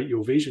how great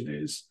your vision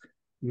is.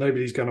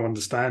 Nobody's going to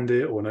understand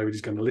it, or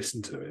nobody's going to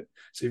listen to it.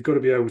 So you've got to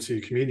be able to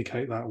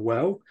communicate that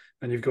well,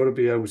 and you've got to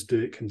be able to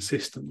do it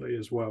consistently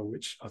as well,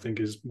 which I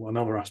think is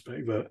another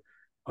aspect that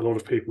a lot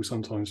of people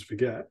sometimes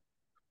forget.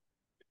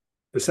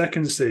 The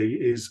second C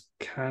is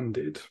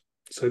candid.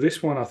 So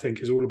this one, I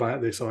think, is all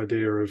about this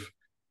idea of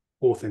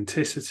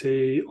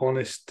authenticity,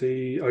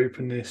 honesty,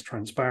 openness,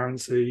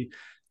 transparency.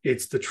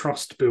 It's the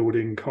trust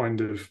building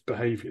kind of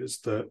behaviors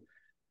that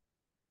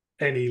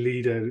any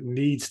leader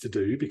needs to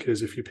do,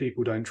 because if your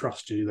people don't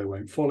trust you, they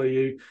won't follow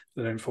you. If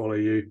they don't follow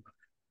you,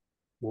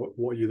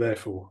 what are you there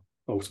for,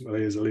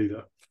 ultimately, as a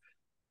leader?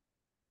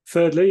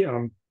 Thirdly, and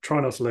I'm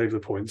trying not to labour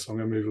the point, so I'm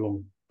going to move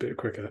along a bit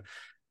quicker.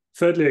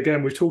 Thirdly,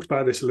 again, we've talked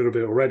about this a little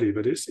bit already,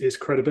 but it's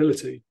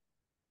credibility.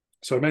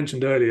 So I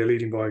mentioned earlier,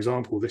 leading by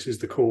example. This is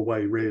the core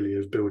way, really,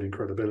 of building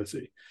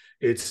credibility.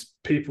 It's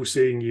people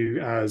seeing you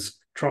as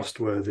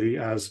trustworthy,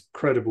 as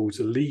credible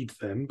to lead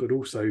them, but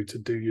also to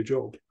do your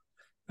job.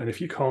 And if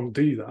you can't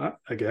do that,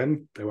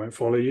 again, they won't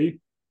follow you.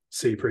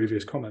 See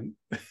previous comment.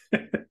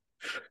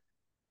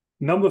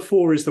 Number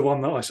 4 is the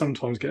one that I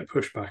sometimes get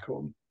pushback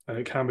on, and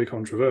it can be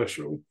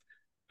controversial,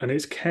 and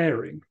it's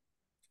caring.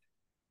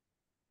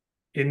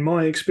 In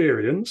my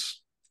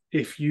experience,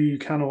 if you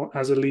cannot,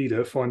 as a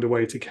leader, find a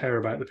way to care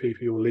about the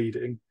people you're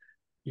leading,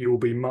 you will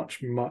be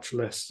much, much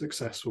less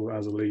successful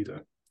as a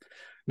leader.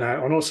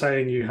 Now, I'm not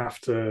saying you have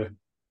to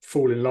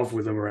fall in love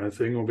with them or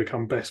anything, or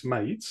become best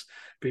mates,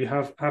 but you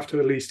have to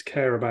at least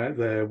care about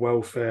their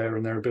welfare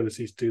and their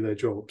ability to do their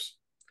jobs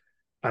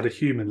at a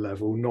human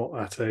level, not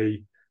at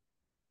a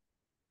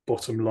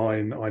bottom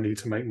line, I need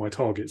to make my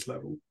targets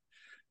level.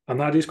 And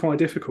that is quite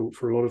difficult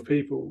for a lot of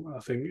people. I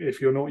think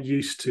if you're not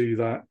used to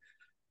that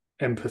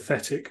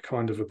empathetic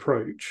kind of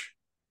approach,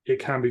 it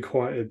can be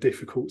quite a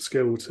difficult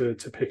skill to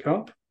pick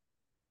up.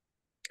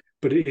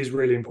 But it is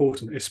really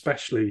important,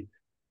 especially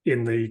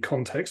in the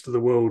context of the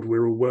world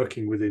we're all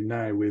working within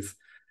now, with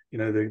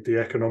the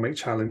economic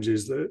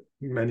challenges that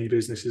many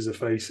businesses are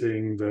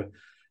facing, the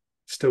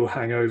still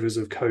hangovers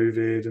of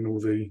COVID and all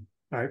the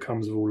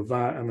outcomes of all of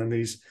that, and then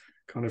these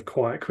kind of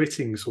quiet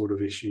quitting sort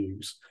of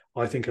issues.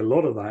 I think a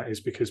lot of that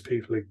is because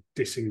people are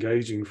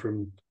disengaging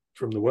from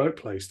the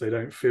workplace. They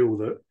don't feel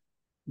that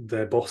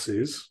their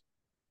bosses,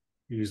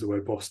 use the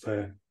word boss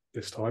there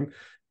this time,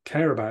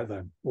 care about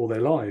them or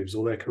their lives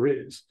or their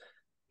careers.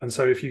 And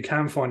so if you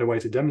can find a way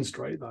to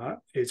demonstrate that,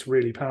 it's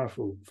really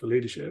powerful for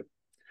leadership.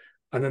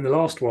 And then the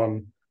last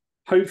one,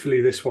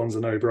 hopefully this one's a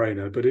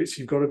no-brainer, but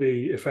you've got to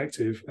be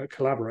effective at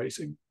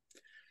collaborating.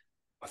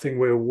 I think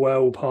we're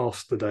well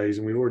past the days,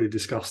 and we've already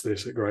discussed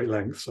this at great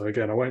length, so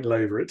again, I won't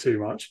labour it too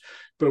much,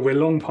 but we're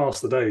long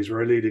past the days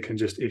where a leader can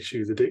just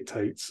issue the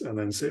dictates and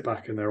then sit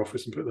back in their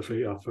office and put their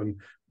feet up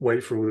and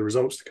wait for all the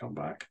results to come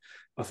back.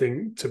 I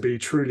think to be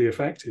truly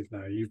effective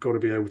now, you've got to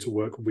be able to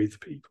work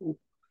with people.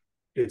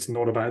 It's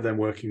not about them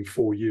working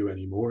for you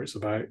anymore. It's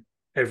about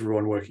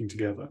everyone working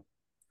together.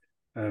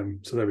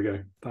 So there we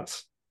go.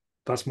 That's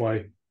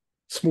my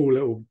small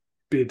little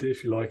bid,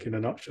 if you like, in a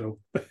nutshell.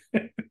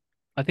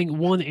 I think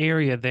one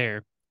area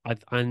there,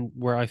 and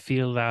where I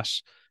feel that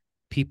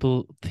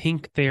people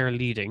think they're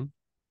leading,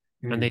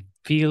 and they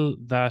feel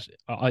that,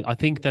 I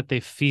think that they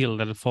feel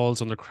that it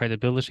falls under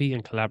credibility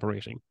and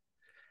collaborating,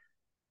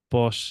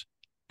 but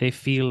they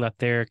feel that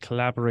they're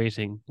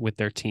collaborating with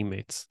their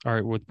teammates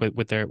or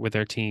with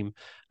their team,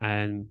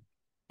 and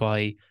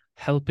by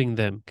helping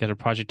them get a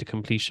project to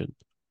completion,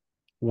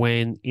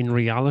 when in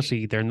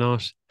reality they're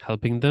not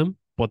helping them,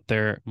 but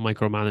they're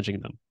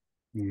micromanaging them.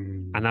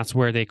 And that's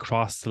where they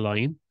cross the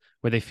line,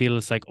 where they feel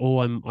it's like, oh,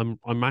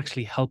 I'm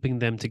actually helping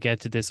them to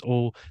get to this.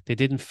 Oh, they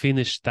didn't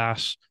finish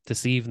that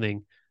this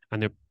evening,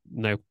 and they're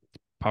now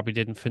probably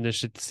didn't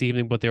finish it this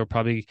evening, but they were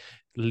probably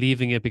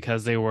leaving it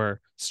because they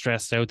were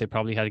stressed out. They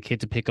probably had a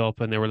kid to pick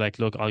up, and they were like,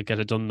 look, I'll get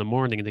it done in the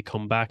morning. And they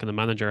come back, and the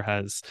manager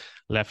has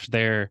left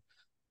their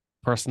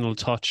personal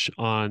touch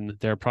on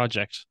their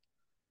project.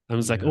 I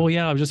was like, oh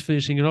yeah, I'm just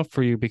finishing it up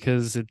for you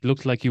because it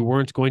looked like you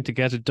weren't going to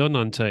get it done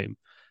on time.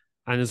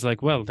 And it's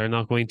like, well, they're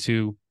not going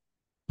to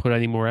put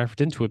any more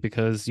effort into it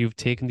because you've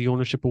taken the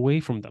ownership away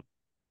from them.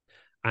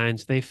 And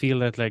they feel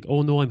that like,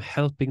 oh no, I'm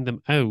helping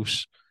them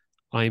out.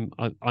 I'm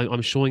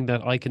showing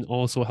that I can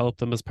also help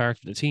them as part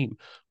of the team.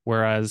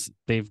 Whereas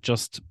they've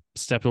just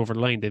stepped over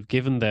the line. They've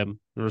given them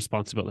the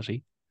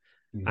responsibility.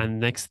 And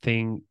next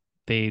thing,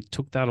 they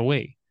took that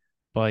away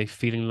by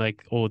feeling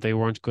like, oh, they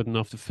weren't good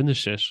enough to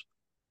finish it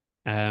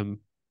in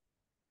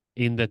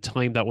the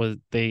time that was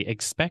they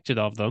expected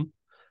of them.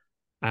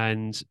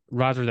 And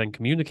rather than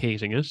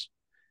communicating it,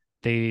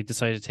 they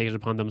decided to take it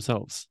upon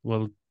themselves.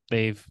 Well,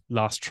 they've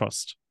lost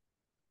trust.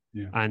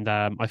 Yeah. And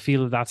I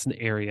feel that's an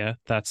area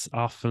that's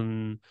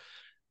often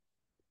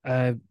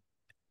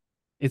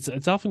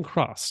it's often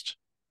crossed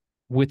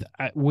with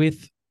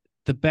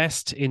the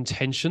best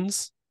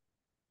intentions,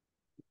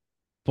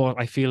 but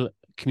I feel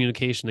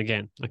communication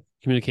again. Like,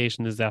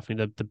 communication is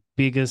definitely the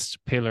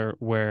biggest pillar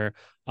where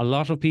a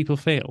lot of people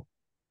fail,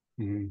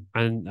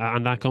 and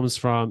that comes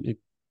from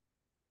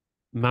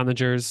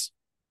managers,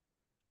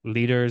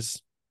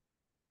 leaders,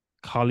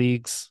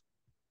 colleagues,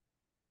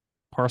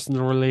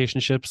 personal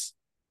relationships,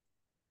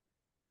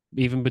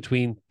 even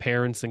between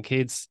parents and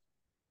kids.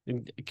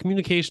 And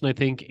communication, I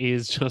think,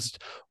 is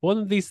just one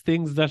of these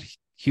things that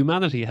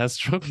humanity has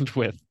struggled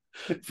with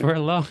for a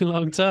long,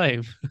 long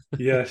time.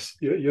 Yes,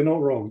 you're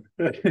not wrong.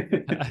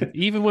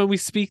 Even when we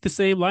speak the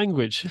same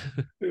language.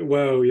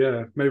 Well,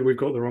 yeah, maybe we've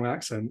got the wrong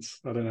accents.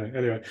 I don't know.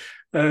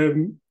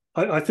 Anyway,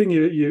 I think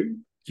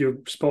you're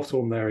spot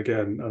on there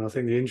again, and I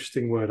think the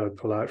interesting word I'd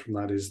pull out from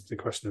that is the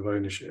question of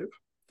ownership.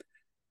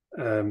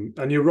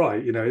 And you're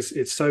right.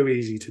 It's so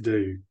easy to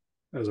do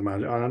as a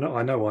manager.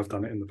 I know I've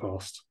done it in the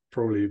past,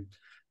 probably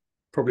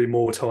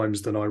more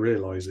times than I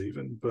realise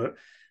even. But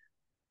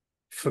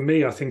for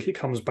me, I think it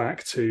comes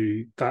back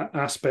to that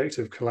aspect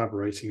of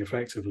collaborating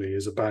effectively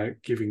is about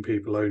giving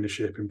people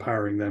ownership,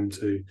 empowering them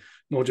to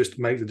not just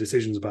make the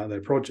decisions about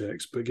their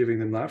projects, but giving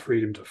them that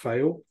freedom to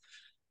fail.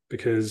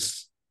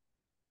 Because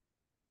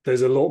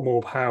there's a lot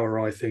more power,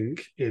 I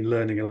think, in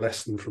learning a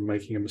lesson from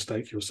making a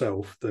mistake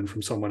yourself than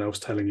from someone else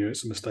telling you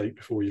it's a mistake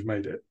before you've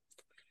made it.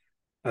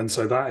 And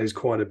so that is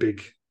quite a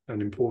big and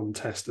important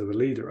test of a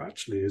leader,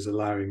 actually, is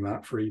allowing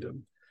that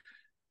freedom.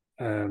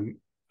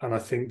 And I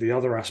think the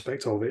other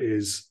aspect of it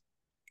is,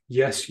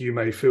 yes, you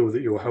may feel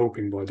that you're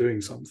helping by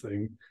doing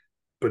something,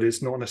 but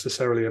it's not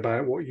necessarily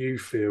about what you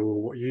feel or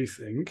what you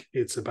think.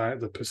 It's about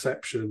the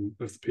perception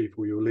of the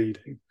people you're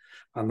leading.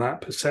 And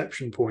that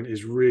perception point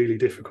is really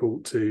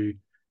difficult to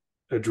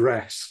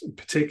address,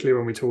 particularly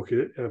when we talk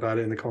about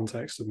it in the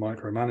context of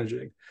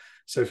micromanaging.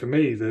 So for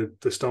me, the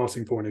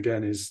starting point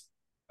again is,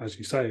 as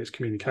you say, it's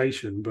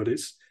communication, but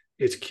it's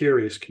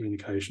curious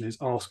communication.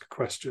 It's ask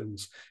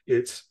questions.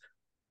 It's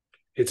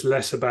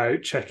less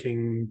about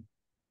checking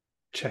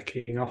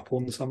up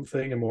on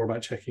something and more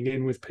about checking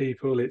in with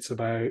people. It's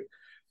about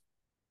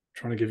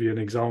trying to give you an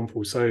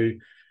example. So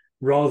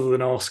rather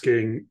than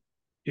asking,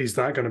 is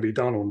that going to be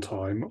done on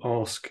time?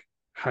 Ask,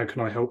 how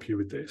can I help you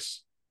with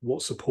this?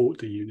 What support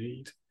do you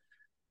need?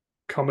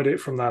 come at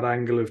it from that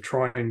angle of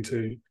trying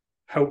to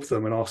help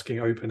them and asking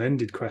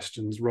open-ended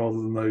questions rather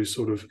than those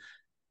sort of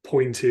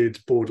pointed,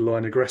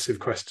 borderline aggressive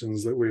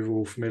questions that we're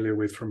all familiar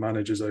with from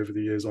managers over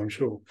the years, I'm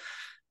sure.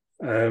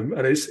 And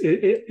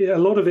a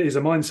lot of it is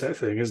a mindset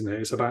thing, isn't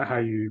it? It's about how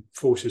you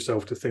force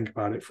yourself to think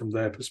about it from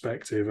their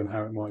perspective and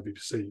how it might be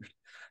perceived,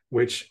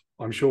 which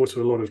I'm sure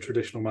to a lot of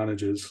traditional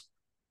managers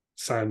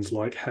sounds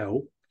like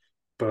hell,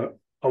 but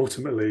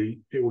ultimately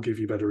it will give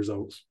you better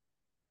results.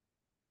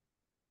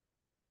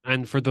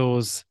 And for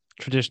those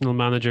traditional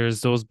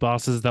managers, those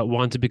bosses that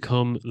want to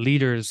become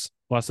leaders,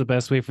 what's the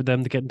best way for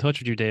them to get in touch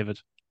with you, David?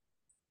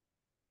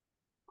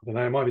 I don't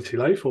know, it might be too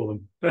late for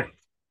them.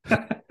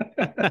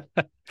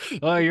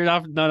 Oh, you're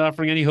not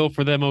offering any hope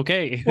for them,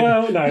 okay?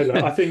 Well, no,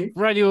 look, I think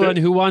for anyone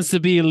who wants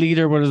to be a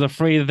leader but is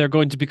afraid that they're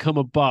going to become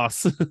a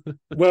boss.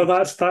 Well,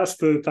 that's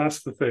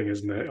the thing,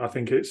 isn't it? I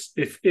think it's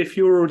if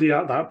you're already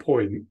at that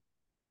point,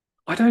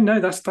 I don't know.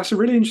 That's a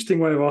really interesting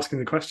way of asking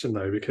the question,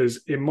 though,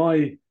 because in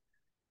my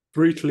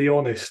brutally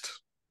honest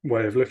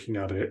way of looking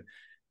at it,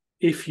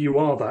 if you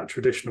are that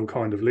traditional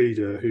kind of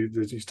leader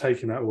who's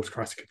taking that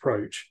autocratic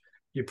approach,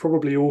 you're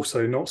probably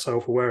also not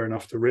self-aware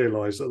enough to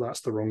realize that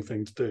that's the wrong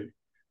thing to do.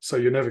 So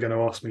you're never going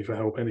to ask me for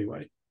help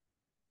anyway,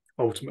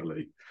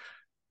 ultimately.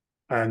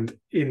 And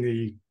in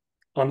the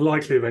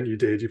unlikely event you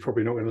did, you're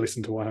probably not going to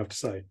listen to what I have to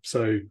say.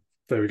 So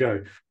there we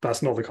go.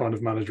 That's not the kind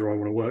of manager I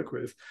want to work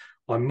with.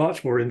 I'm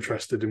much more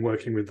interested in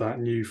working with that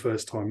new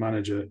first-time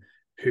manager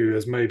who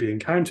has maybe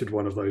encountered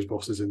one of those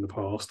bosses in the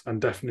past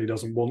and definitely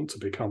doesn't want to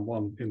become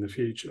one in the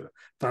future.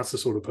 That's the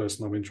sort of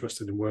person I'm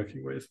interested in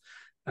working with.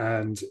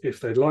 And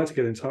if they'd like to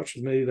get in touch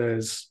with me,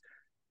 there's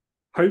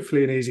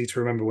hopefully an easy to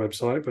remember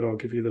website, but I'll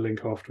give you the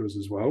link afterwards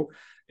as well.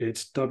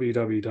 It's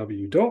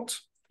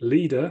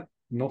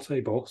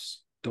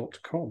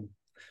www.leadernotaboss.com.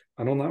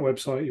 And on that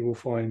website, you will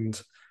find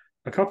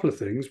a couple of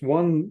things.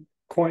 One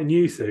quite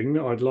new thing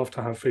I'd love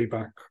to have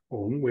feedback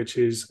on, which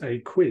is a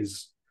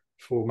quiz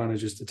for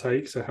managers to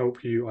take to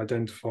help you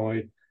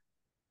identify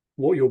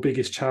what your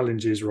biggest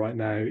challenge is right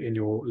now in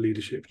your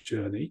leadership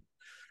journey.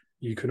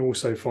 You can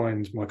also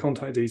find my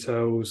contact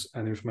details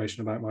and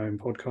information about my own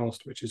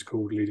podcast, which is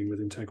called Leading with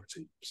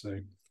Integrity. So,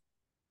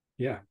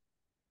 yeah,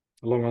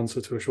 a long answer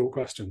to a short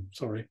question.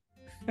 Sorry.